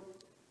so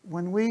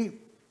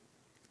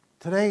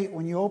today,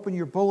 when you open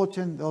your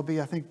bulletin, there'll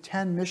be, I think,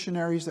 10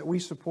 missionaries that we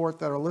support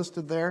that are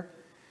listed there.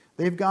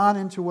 They've gone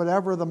into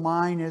whatever the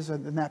mine is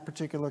in that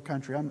particular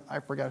country. I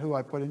forgot who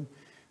I put in,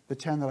 the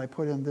 10 that I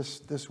put in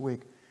this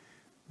week.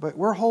 But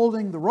we're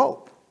holding the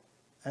rope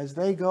as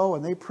they go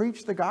and they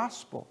preach the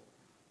gospel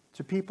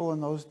to people in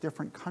those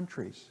different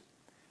countries.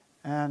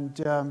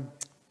 And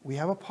we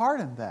have a part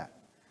in that.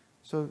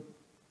 So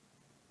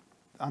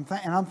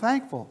I'm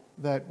thankful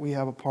that we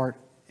have a part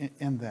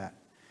in that.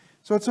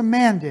 So it's a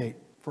mandate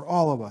for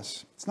all of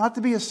us. It's not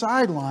to be a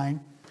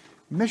sideline.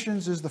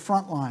 Missions is the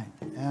front line.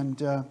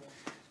 And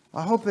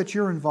I hope that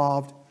you're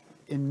involved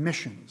in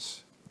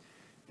missions,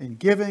 in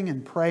giving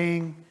and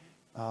praying.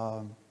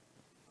 It's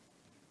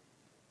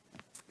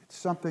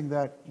something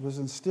that was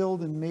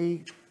instilled in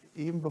me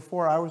even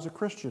before I was a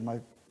Christian. My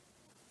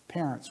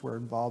parents were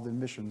involved in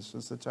missions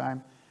since the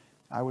time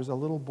I was a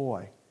little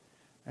boy.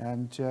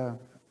 And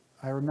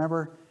I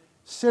remember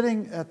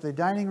sitting at the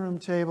dining room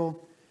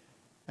table,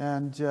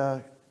 and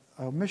a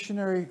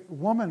missionary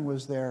woman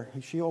was there.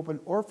 She opened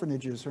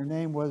orphanages. Her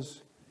name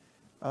was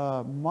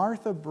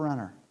Martha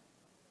Brenner.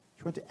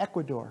 She went to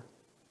Ecuador,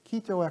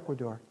 Quito,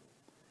 Ecuador.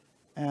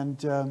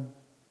 And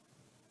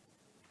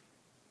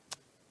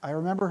I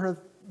remember her,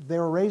 they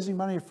were raising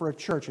money for a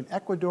church. An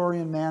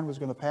Ecuadorian man was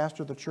going to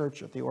pastor the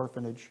church at the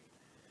orphanage.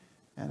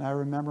 And I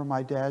remember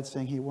my dad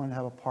saying he wanted to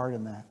have a part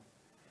in that.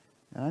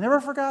 And I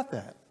never forgot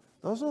that.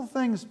 Those little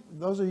things,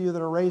 those of you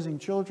that are raising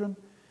children,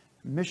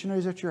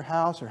 missionaries at your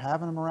house or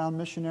having them around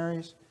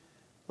missionaries,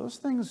 those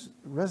things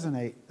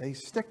resonate. They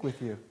stick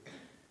with you.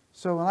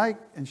 So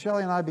when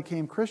Shelley and I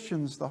became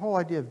Christians, the whole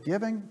idea of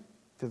giving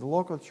to the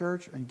local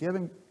church and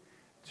giving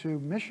to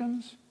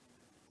missions,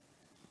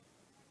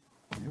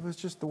 it was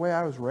just the way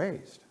I was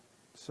raised.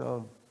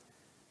 So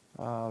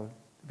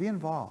be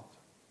involved.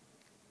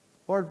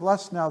 Lord,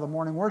 bless now the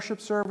morning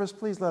worship service.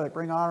 Please let it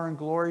bring honor and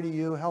glory to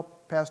you.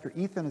 Help Pastor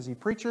Ethan as he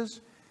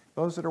preaches.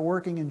 Those that are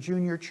working in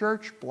junior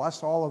church,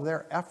 bless all of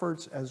their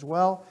efforts as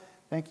well.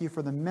 Thank you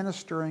for the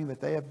ministering that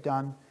they have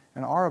done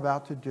and are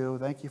about to do.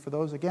 Thank you for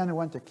those, again, who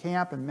went to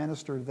camp and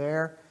ministered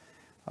there.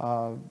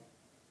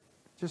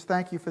 Just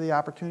thank you for the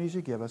opportunities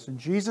you give us. In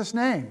Jesus'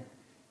 name,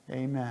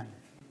 amen.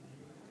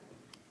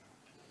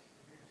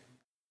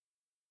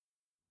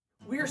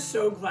 We are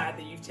so glad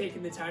that you've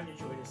taken the time to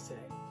join us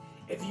today.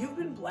 If you've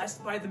been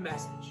blessed by the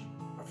message,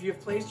 or if you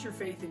have placed your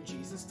faith in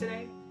Jesus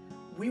today,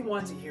 we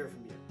want to hear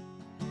from you.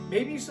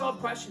 Maybe you still have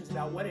questions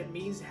about what it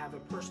means to have a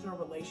personal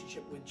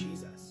relationship with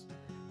Jesus.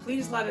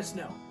 Please let us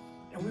know,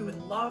 and we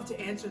would love to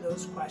answer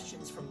those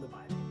questions from the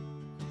Bible.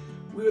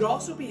 We would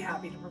also be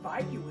happy to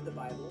provide you with the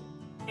Bible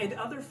and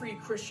other free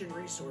Christian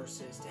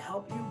resources to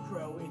help you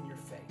grow in your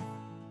faith.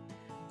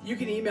 You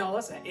can email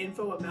us at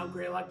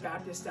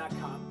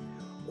info@mountgreylockbaptist.com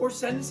or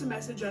send us a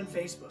message on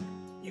Facebook.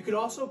 You could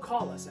also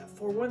call us at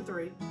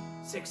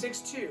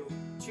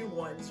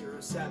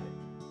 413-662-2107.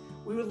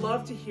 We would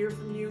love to hear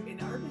from you,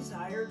 and our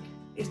desire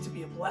is to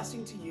be a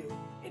blessing to you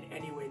in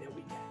any way that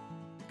we can.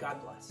 God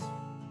bless.